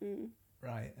support,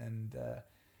 right? And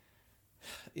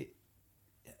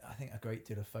I think a great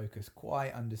deal of focus,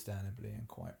 quite understandably and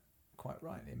quite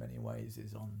rightly in many ways,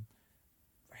 is on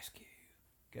rescue,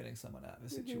 getting someone out of a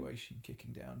situation,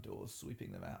 kicking down doors,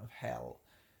 sweeping them out of hell,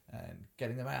 and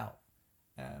getting them out.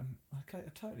 I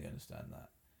totally understand that.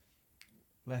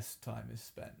 Less time is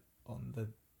spent on the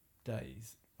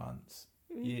days, months,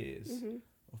 years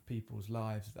of people's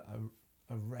lives that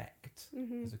are wrecked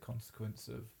as a consequence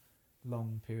of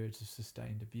long periods of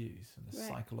sustained abuse, and the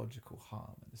psychological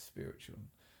harm and the spiritual and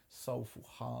soulful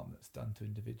harm that's done to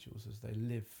individuals as they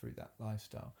live through that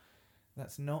lifestyle.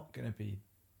 That's not going to be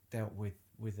dealt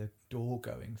with a door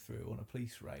going through on a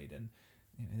police raid, and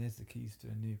there's the keys to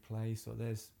a new place, or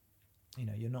there's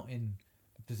you're not in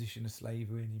a position of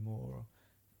slavery anymore, or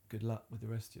good luck with the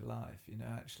rest of your life.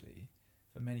 Actually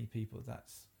for many people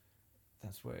that's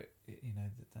where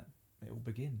that it all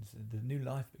begins. The new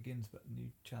life begins, but new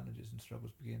challenges and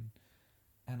struggles begin.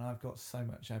 And I've got so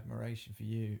much admiration for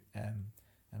you and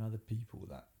other people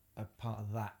that are part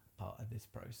of this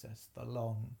process. The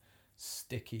long,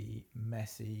 sticky,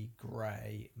 messy,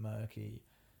 grey, murky,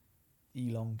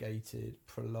 elongated,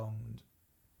 prolonged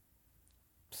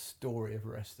story of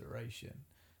restoration,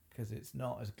 because it's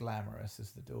not as glamorous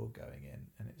as the door going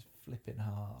in, and it's flipping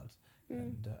hard.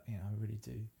 And I really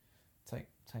do take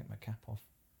my cap off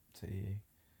to you.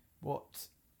 What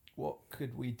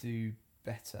could we do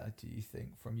better, do you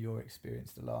think, from your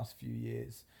experience the last few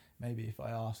years? Maybe if I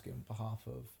ask on behalf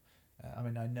of, I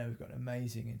know we've got an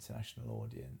amazing international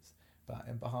audience, but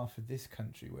on behalf of this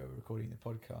country where we're recording the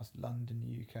podcast, London,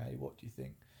 UK, what do you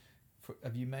think?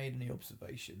 Have you made any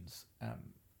observations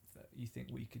that you think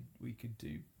we could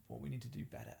do, what we need to do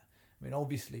better?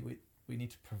 Obviously we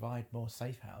need to provide more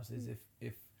safe houses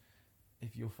if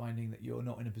you're finding that you're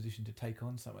not in a position to take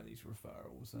on some of these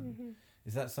referrals. And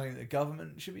is that something that the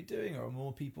government should be doing, or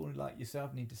more people like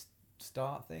yourself need to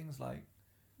start things? Like,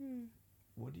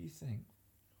 what do you think?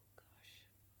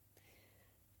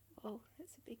 Oh,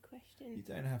 that's a big question. You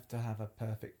don't have to have a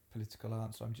perfect political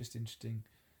answer. I'm just interested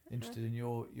in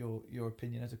your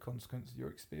opinion as a consequence of your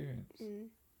experience.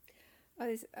 Oh,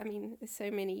 there's so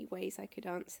many ways I could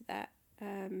answer that.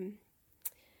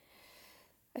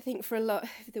 I think for a lot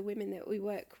of the women that we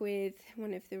work with,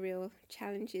 one of the real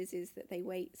challenges is that they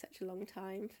wait such a long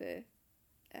time for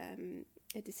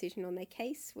a decision on their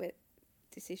case,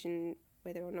 decision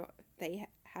whether or not they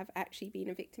have actually been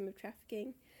a victim of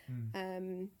trafficking.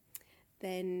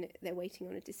 Then they're waiting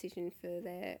on a decision for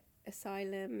their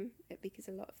asylum, because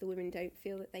a lot of the women don't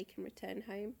feel that they can return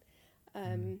home.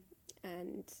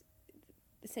 And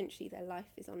essentially their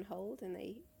life is on hold, and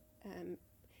they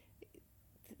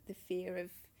the fear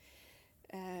of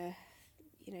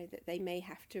that they may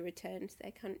have to return to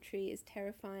their country is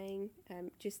terrifying.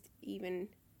 Just even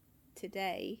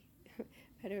today, I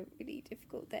had a really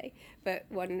difficult day, but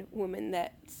one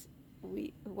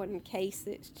case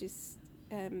that's just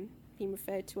been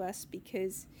referred to us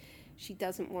because she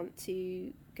doesn't want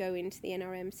to go into the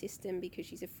NRM system because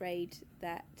she's afraid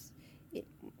that it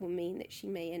will mean that she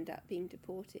may end up being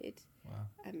deported. Wow.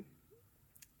 I'm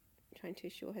trying to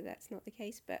assure her that's not the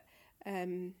case. But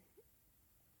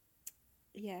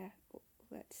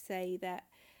let's say that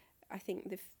I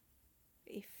think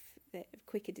if the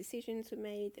quicker decisions were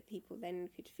made, that people then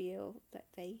could feel that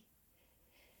they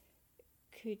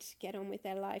could get on with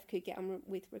their life, could get on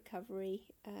with recovery,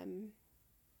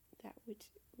 that would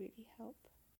really help.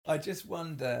 I just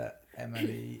wonder,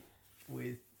 Emily,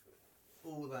 with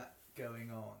all that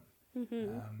going on,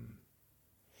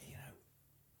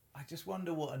 I just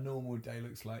wonder what a normal day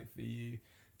looks like for you.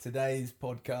 Today's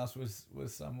podcast was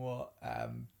somewhat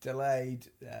delayed.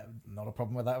 Not a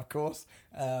problem with that, of course.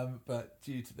 But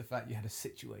due to the fact you had a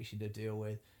situation to deal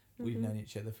with, we've known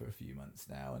each other for a few months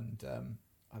now, and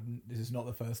this is not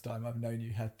the first time I've known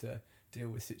you had to deal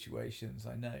with situations.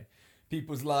 I know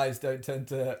people's lives don't tend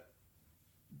to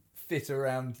fit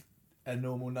around a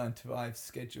normal 9-to-5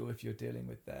 schedule if you're dealing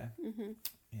with their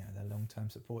long-term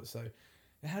support. So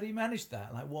how do you manage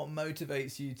that? Like, what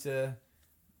motivates you to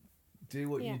do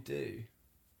what you do?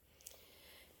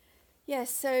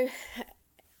 So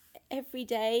every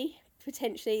day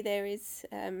potentially there is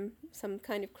some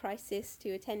kind of crisis to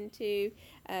attend to.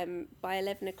 By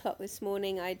 11 o'clock this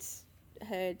morning I'd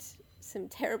heard some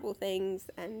terrible things,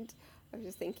 and I was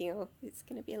just thinking, oh, it's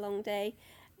going to be a long day.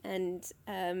 And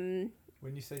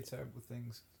when you say terrible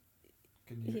things,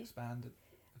 can you expand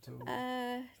at all?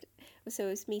 So I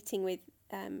was meeting with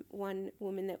one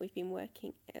woman that we're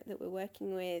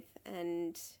working with,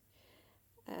 and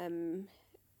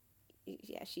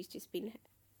she's just been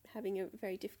having a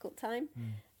very difficult time,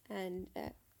 and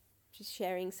just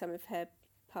sharing some of her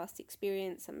past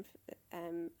experience, and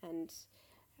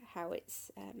how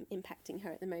it's impacting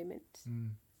her at the moment.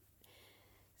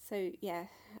 So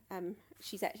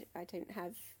she's actually,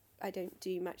 I don't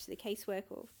do much of the casework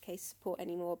or case support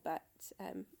anymore, but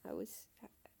I was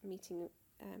meeting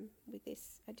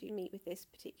I do meet with this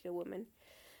particular woman.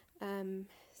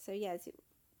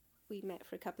 We met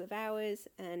for a couple of hours,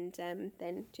 and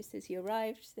then just as you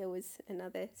arrived, there was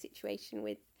another situation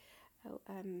with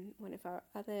one of our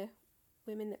other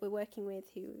women that we're working with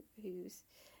who's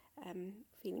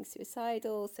feeling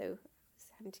suicidal. So I was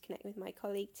having to connect with my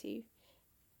colleague to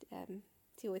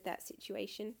deal with that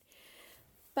situation.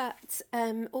 But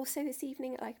also this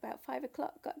evening at about 5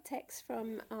 o'clock, got a text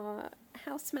from our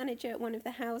house manager at one of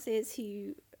the houses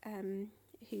who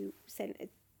sent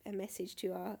a message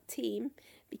to our team,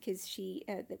 because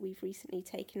that we've recently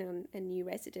taken on a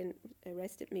resident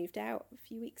moved out a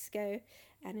few weeks ago,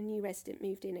 and a new resident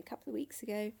moved in a couple of weeks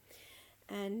ago,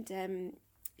 and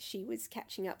she was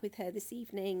catching up with her this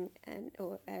evening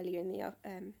or earlier in the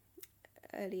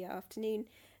earlier afternoon,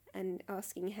 and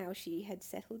asking how she had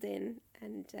settled in,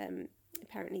 and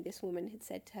apparently this woman had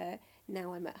said to her,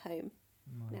 "Now I'm at home."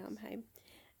 Nice. Now I'm home.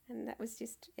 And that was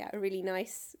just a really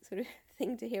nice sort of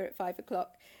thing to hear at 5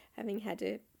 o'clock, having had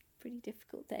a pretty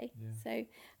difficult day. Yeah. So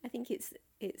I think it's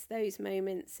those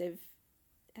moments of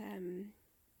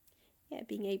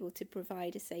being able to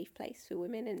provide a safe place for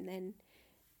women, and then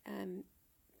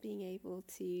being able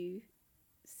to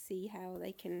see how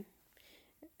they can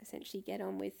essentially get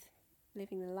on with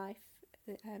living the life,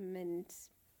 and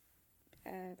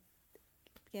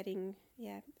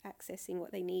accessing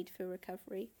what they need for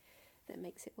recovery that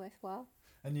makes it worthwhile.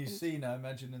 And you've seen, I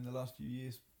imagine, in the last few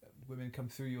years, women come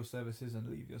through your services and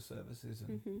leave your services,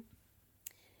 and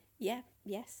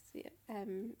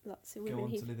lots of women go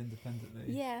on to live independently.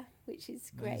 Yeah, which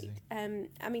is amazing.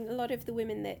 Great. A lot of the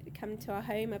women that come to our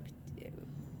home,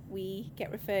 we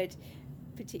get referred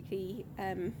particularly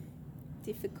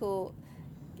difficult,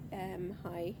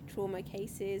 high trauma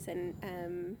cases,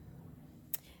 and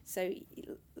so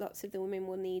lots of the women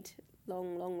will need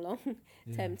long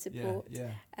term support.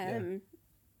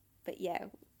 But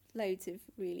loads of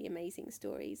really amazing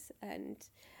stories, and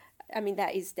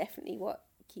that is definitely what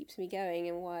keeps me going,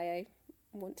 and why I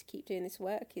want to keep doing this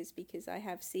work, is because I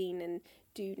have seen and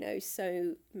do know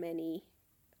so many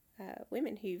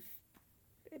women who've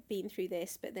been through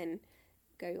this, but then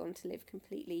go on to live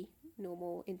completely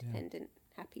normal, independent,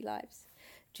 happy lives.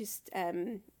 Just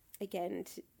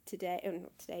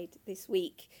this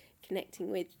week,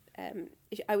 connecting with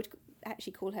I would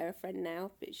actually call her a friend now,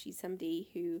 but she's somebody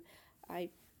who I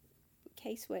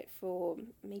caseworked for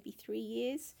maybe 3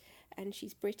 years, and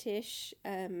she's British,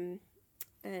 and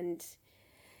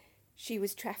she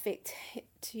was trafficked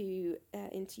into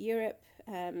Europe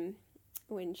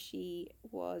when she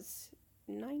was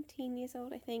 19 years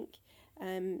old, I think.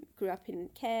 Grew up in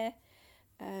care,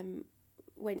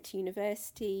 went to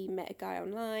university, met a guy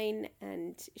online,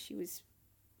 and she was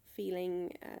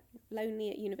feeling lonely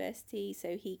at university,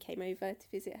 so he came over to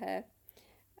visit her,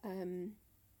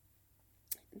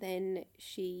 then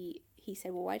he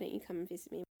said, well, why don't you come and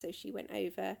visit me? So she went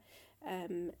over,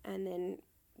 and then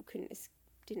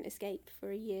didn't escape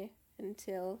for a year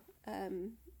until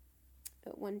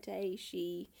one day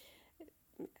she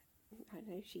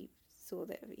saw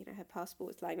that her passport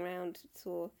was lying around,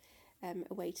 saw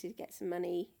a way to get some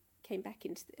money, came back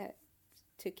into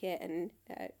took it and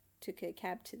took a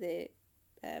cab to the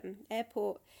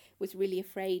airport. Was really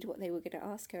afraid what they were going to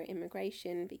ask her at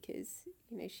immigration, because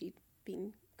she'd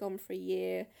been gone for a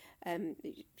year.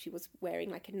 She was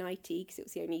wearing like a nightie because it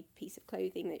was the only piece of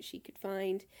clothing that she could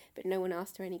find, but no one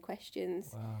asked her any questions.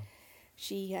 Wow.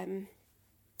 She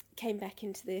came back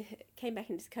into the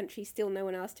country, still no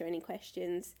one asked her any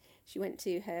questions. She went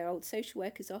to her old social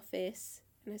worker's office,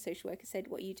 and her social worker said,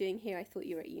 "What are you doing here? I thought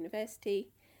you were at university."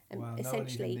 Wow,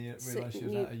 Essentially, no one even realised she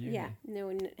was out of uni. Yeah, no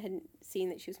one had seen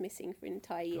that she was missing for an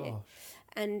entire year. Gosh.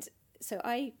 And so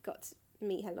I got to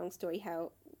meet her, long story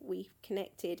how we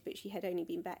connected, but she had only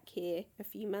been back here a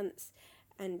few months,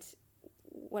 and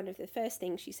one of the first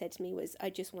things she said to me was, "I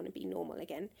just want to be normal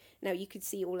again." Now, you could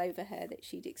see all over her that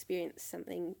she'd experienced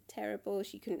something terrible.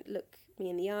 She couldn't look me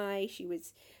in the eye. She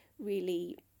was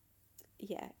really,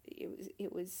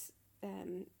 it was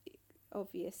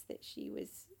obvious that she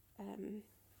was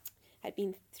had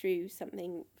been through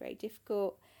something very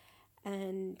difficult.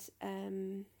 And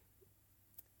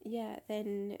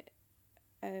then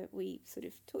we sort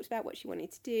of talked about what she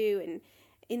wanted to do, and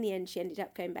in the end she ended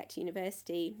up going back to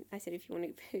university. I said, if you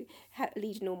want to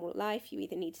lead a normal life, you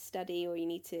either need to study or you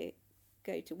need to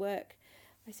go to work.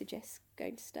 I suggest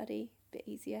going to study, a bit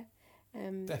easier.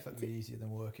 Definitely easier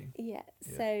than working. Yeah.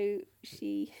 So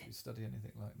she... If you study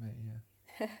anything like me,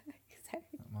 yeah. So,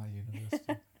 at my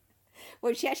university.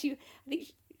 well, she actually, I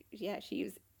think, she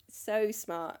was so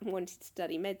smart and wanted to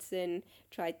study medicine,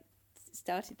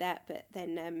 started that, but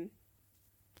then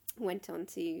went on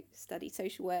to study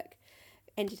social work,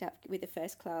 ended up with a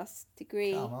first class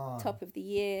degree, top of the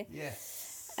year.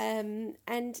 Yes.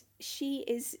 And she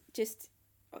is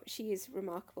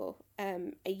remarkable.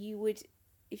 You would,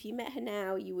 if you met her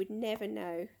now, you would never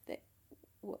know that,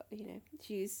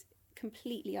 she's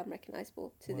completely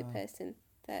unrecognisable to the person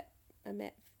that I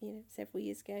met, several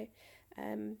years ago.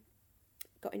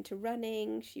 Got into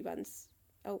running. She runs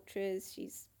ultras.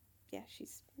 She's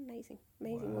amazing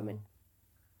woman.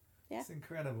 Yeah. It's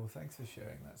incredible. Thanks for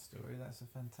sharing that story. That's a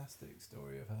fantastic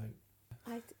story of hope.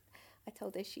 I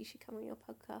told her she should come on your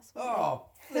podcast. Oh,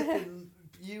 flipping,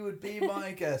 you would be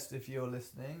my guest if you're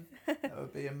listening. That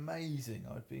would be amazing.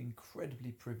 I'd be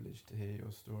incredibly privileged to hear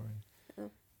your story.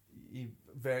 Oh. You,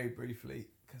 very briefly,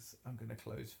 because I'm going to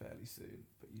close fairly soon,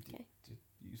 but you did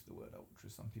use the word ultra.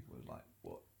 Some people were like,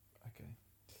 what? Okay.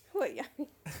 What? Yeah.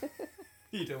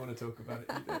 You don't want to talk about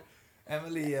it, you do.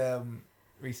 Emily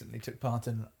recently took part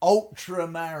in an ultra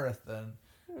marathon,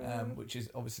 which is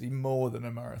obviously more than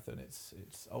a marathon. It's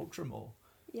ultra more.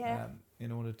 Yeah.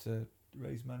 In order to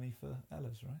raise money for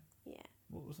Ella's, right? Yeah.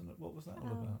 What was that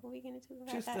all about? What are we going to talk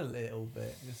about? Just that? a little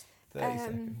bit, just 30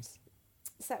 seconds.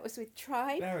 So that was with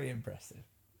Tribe. Very impressive.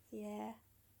 Yeah.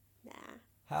 Nah.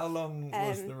 How long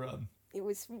was the run? It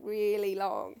was really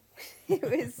long. It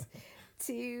was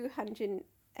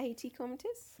 280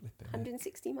 kilometres,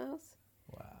 160 miles.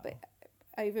 Wow. But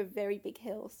over very big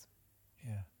hills.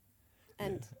 Yeah.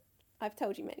 And I've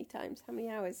told you many times how many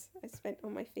hours I spent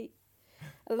on my feet.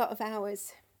 A lot of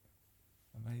hours.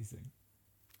 Amazing.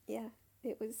 Yeah,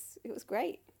 it was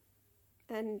great.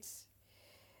 And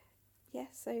yeah,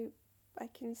 so I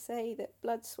can say that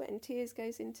blood, sweat and tears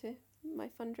goes into my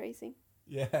fundraising.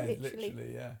 Yeah,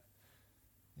 literally, yeah.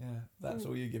 Yeah, that's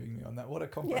all you're giving me on that. What a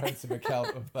comprehensive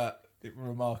account of that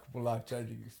remarkable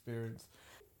life-changing experience.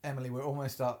 Emily, we're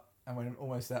almost up and we're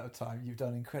almost out of time. You've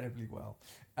done incredibly well.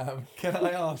 Can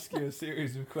I ask you a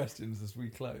series of questions as we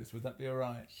close? Would that be all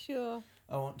right? Sure.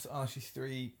 I want to ask you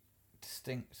 3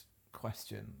 distinct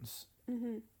questions.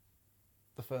 Mm-hmm.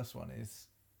 The first one is,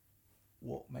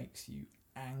 what makes you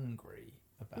angry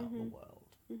about the world?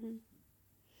 Mm-hmm.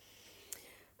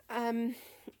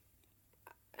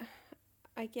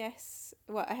 I guess,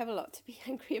 well, I have a lot to be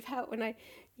angry about when I,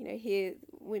 hear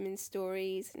women's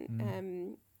stories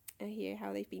and I hear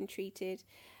how they've been treated.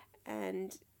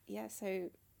 And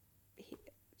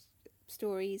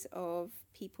stories of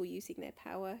people using their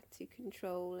power to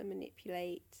control and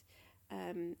manipulate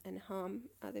and harm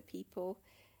other people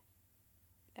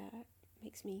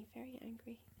makes me very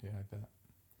angry. Yeah, I bet.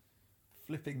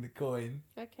 Flipping the coin.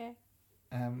 Okay.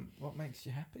 What makes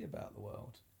you happy about the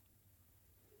world?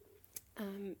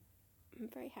 I'm a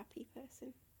very happy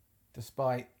person.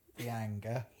 Despite the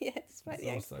anger. Yeah, despite the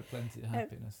anger. There's also plenty of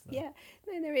happiness there. Yeah,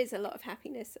 no, there is a lot of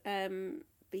happiness.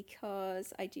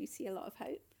 because I do see a lot of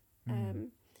hope.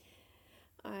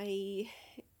 I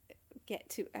get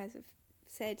to, as I've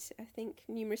said, I think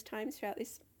numerous times throughout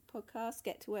this podcast,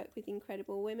 get to work with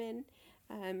incredible women,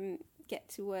 get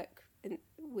to work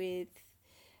with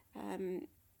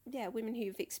women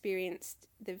who've experienced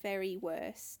the very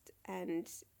worst and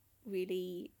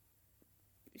really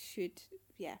should,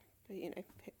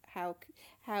 how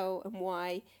and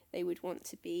why they would want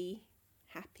to be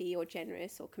happy or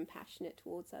generous or compassionate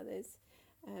towards others.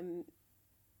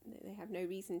 They have no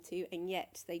reason to, and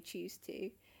yet they choose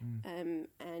to.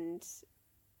 And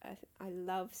I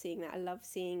love seeing that. I love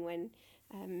seeing when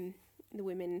the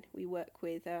women we work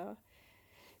with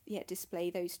display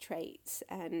those traits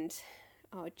and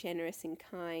are generous and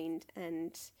kind,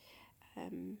 and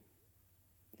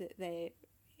that they're,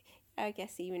 I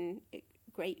guess, even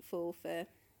grateful for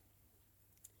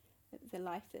the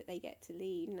life that they get to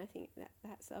lead. And I think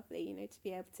that's lovely, to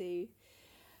be able to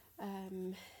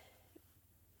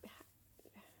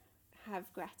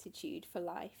have gratitude for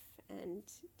life and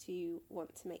to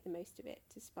want to make the most of it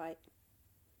despite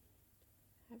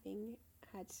having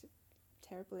had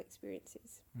terrible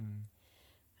experiences.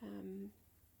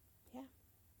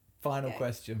 Final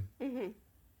question.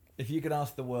 If you could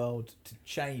ask the world to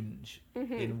change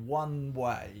in one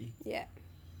way,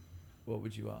 what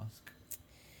would you ask?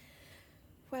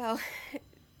 Well,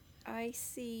 I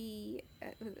see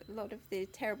a lot of the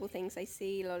terrible things I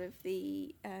see, a lot of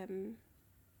the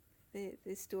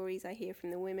stories I hear from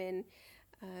the women,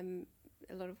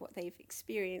 a lot of what they've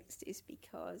experienced is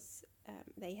because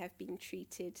they have been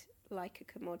treated like a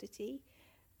commodity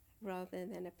rather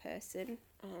than a person,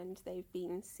 and they've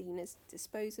been seen as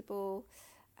disposable,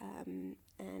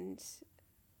 and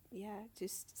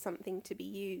just something to be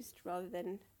used rather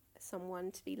than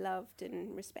someone to be loved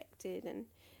and respected and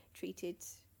treated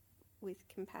with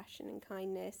compassion and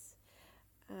kindness.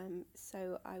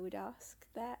 So I would ask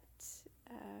that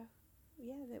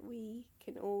that we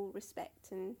can all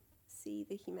respect and see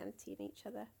the humanity in each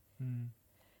other.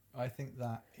 I think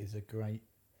that is a great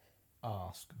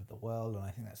ask of the world, and I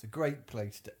think that's a great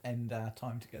place to end our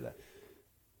time together.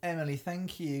 Emily,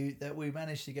 thank you that we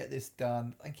managed to get this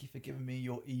done. Thank you for giving me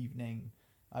your evening.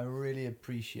 I really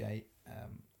appreciate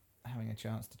having a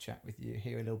chance to chat with you,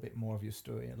 hear a little bit more of your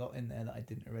story, a lot in there that I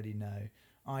didn't already know.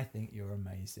 I think you're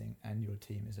amazing, and your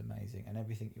team is amazing, and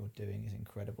everything you're doing is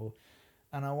incredible.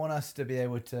 And I want us to be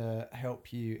able to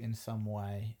help you in some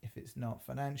way, if it's not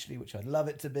financially, which I'd love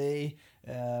it to be,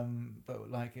 but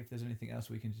like if there's anything else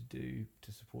we can do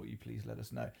to support you, please let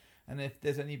us know. And if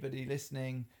there's anybody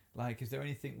listening, like, is there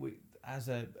anything we, as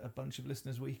a bunch of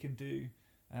listeners, we can do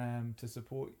to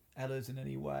support Ella's in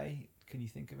any way? Can you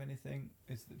think of anything?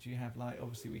 Do you have, like,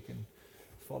 obviously we can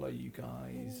follow you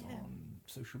guys on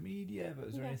social media, but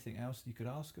is there anything else you could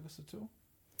ask of us at all?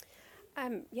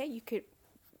 You could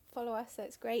follow us.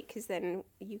 That's great, because then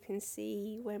you can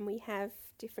see when we have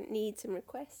different needs and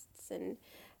requests, and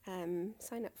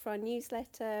sign up for our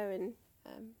newsletter, and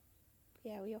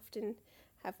we often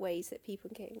have ways that people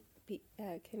can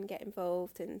get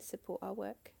involved and support our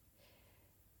work.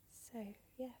 So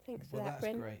thanks for that,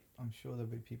 Bryn. That's great. I'm sure there'll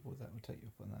be people that will take you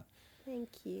up on that.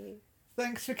 Thank you.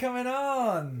 Thanks for coming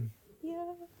on.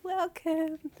 You're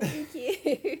welcome. Thank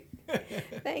you.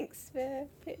 Thanks for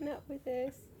putting up with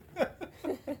us.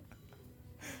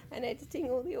 And editing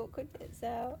all the awkward bits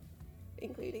out,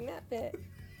 including that bit.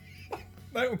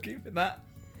 No, we'll keep it that.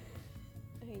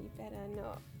 Oh, you better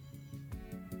not.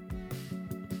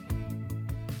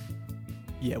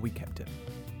 Yeah, we kept it.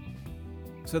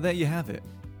 So there you have it.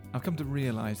 I've come to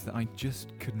realise that I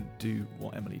just couldn't do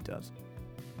what Emily does.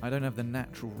 I don't have the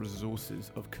natural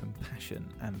resources of compassion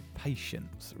and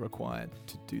patience required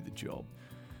to do the job.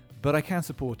 But I can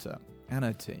support her and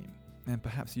her team, and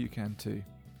perhaps you can too.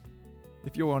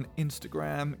 If you're on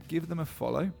Instagram, give them a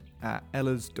follow at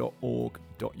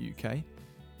ellas.org.uk.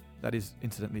 That is,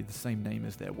 incidentally, the same name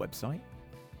as their website.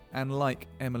 And like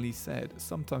Emily said,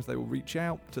 sometimes they will reach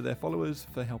out to their followers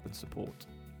for help and support.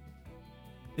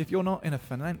 If you're not in a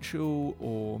financial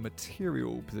or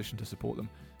material position to support them,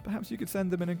 perhaps you could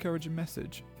send them an encouraging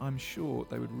message. I'm sure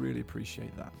they would really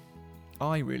appreciate that.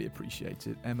 I really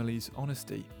appreciated Emily's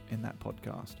honesty in that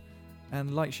podcast.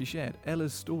 And like she shared,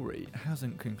 Ella's story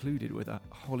hasn't concluded with a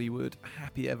Hollywood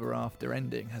happy ever after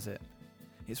ending, has it?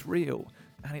 It's real,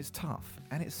 and it's tough,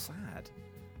 and it's sad.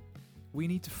 We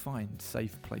need to find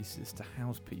safe places to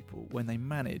house people when they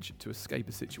manage to escape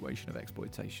a situation of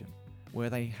exploitation, where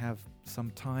they have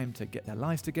some time to get their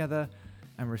lives together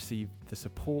and receive the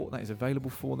support that is available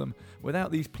for them. Without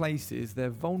these places, their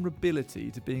vulnerability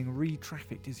to being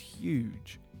re-trafficked is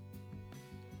huge.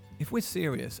 If we're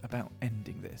serious about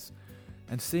ending this,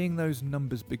 And seeing those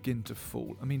numbers begin to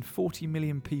fall. I mean, 40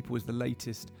 million people is the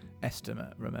latest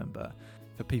estimate, remember,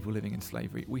 for people living in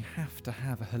slavery. We have to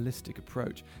have a holistic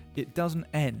approach. It doesn't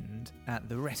end at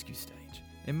the rescue stage.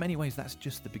 In many ways, that's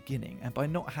just the beginning. And by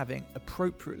not having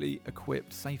appropriately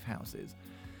equipped safe houses,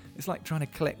 it's like trying to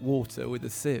collect water with a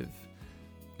sieve.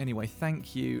 Anyway,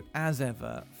 thank you, as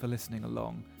ever, for listening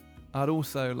along. I'd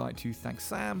also like to thank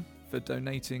Sam for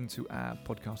donating to our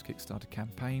podcast Kickstarter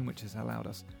campaign, which has allowed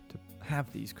us to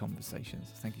have these conversations.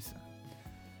 Thank you, Sam.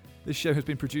 This show has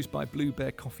been produced by Blue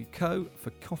Bear Coffee Co. for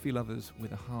coffee lovers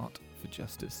with a heart for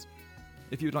justice.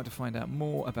 If you would like to find out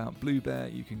more about Blue Bear,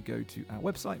 you can go to our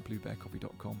website,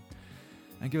 bluebearcoffee.com,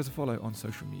 and give us a follow on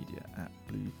social media at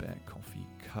Blue Bear Coffee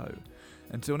Co.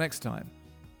 Until next time,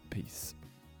 peace.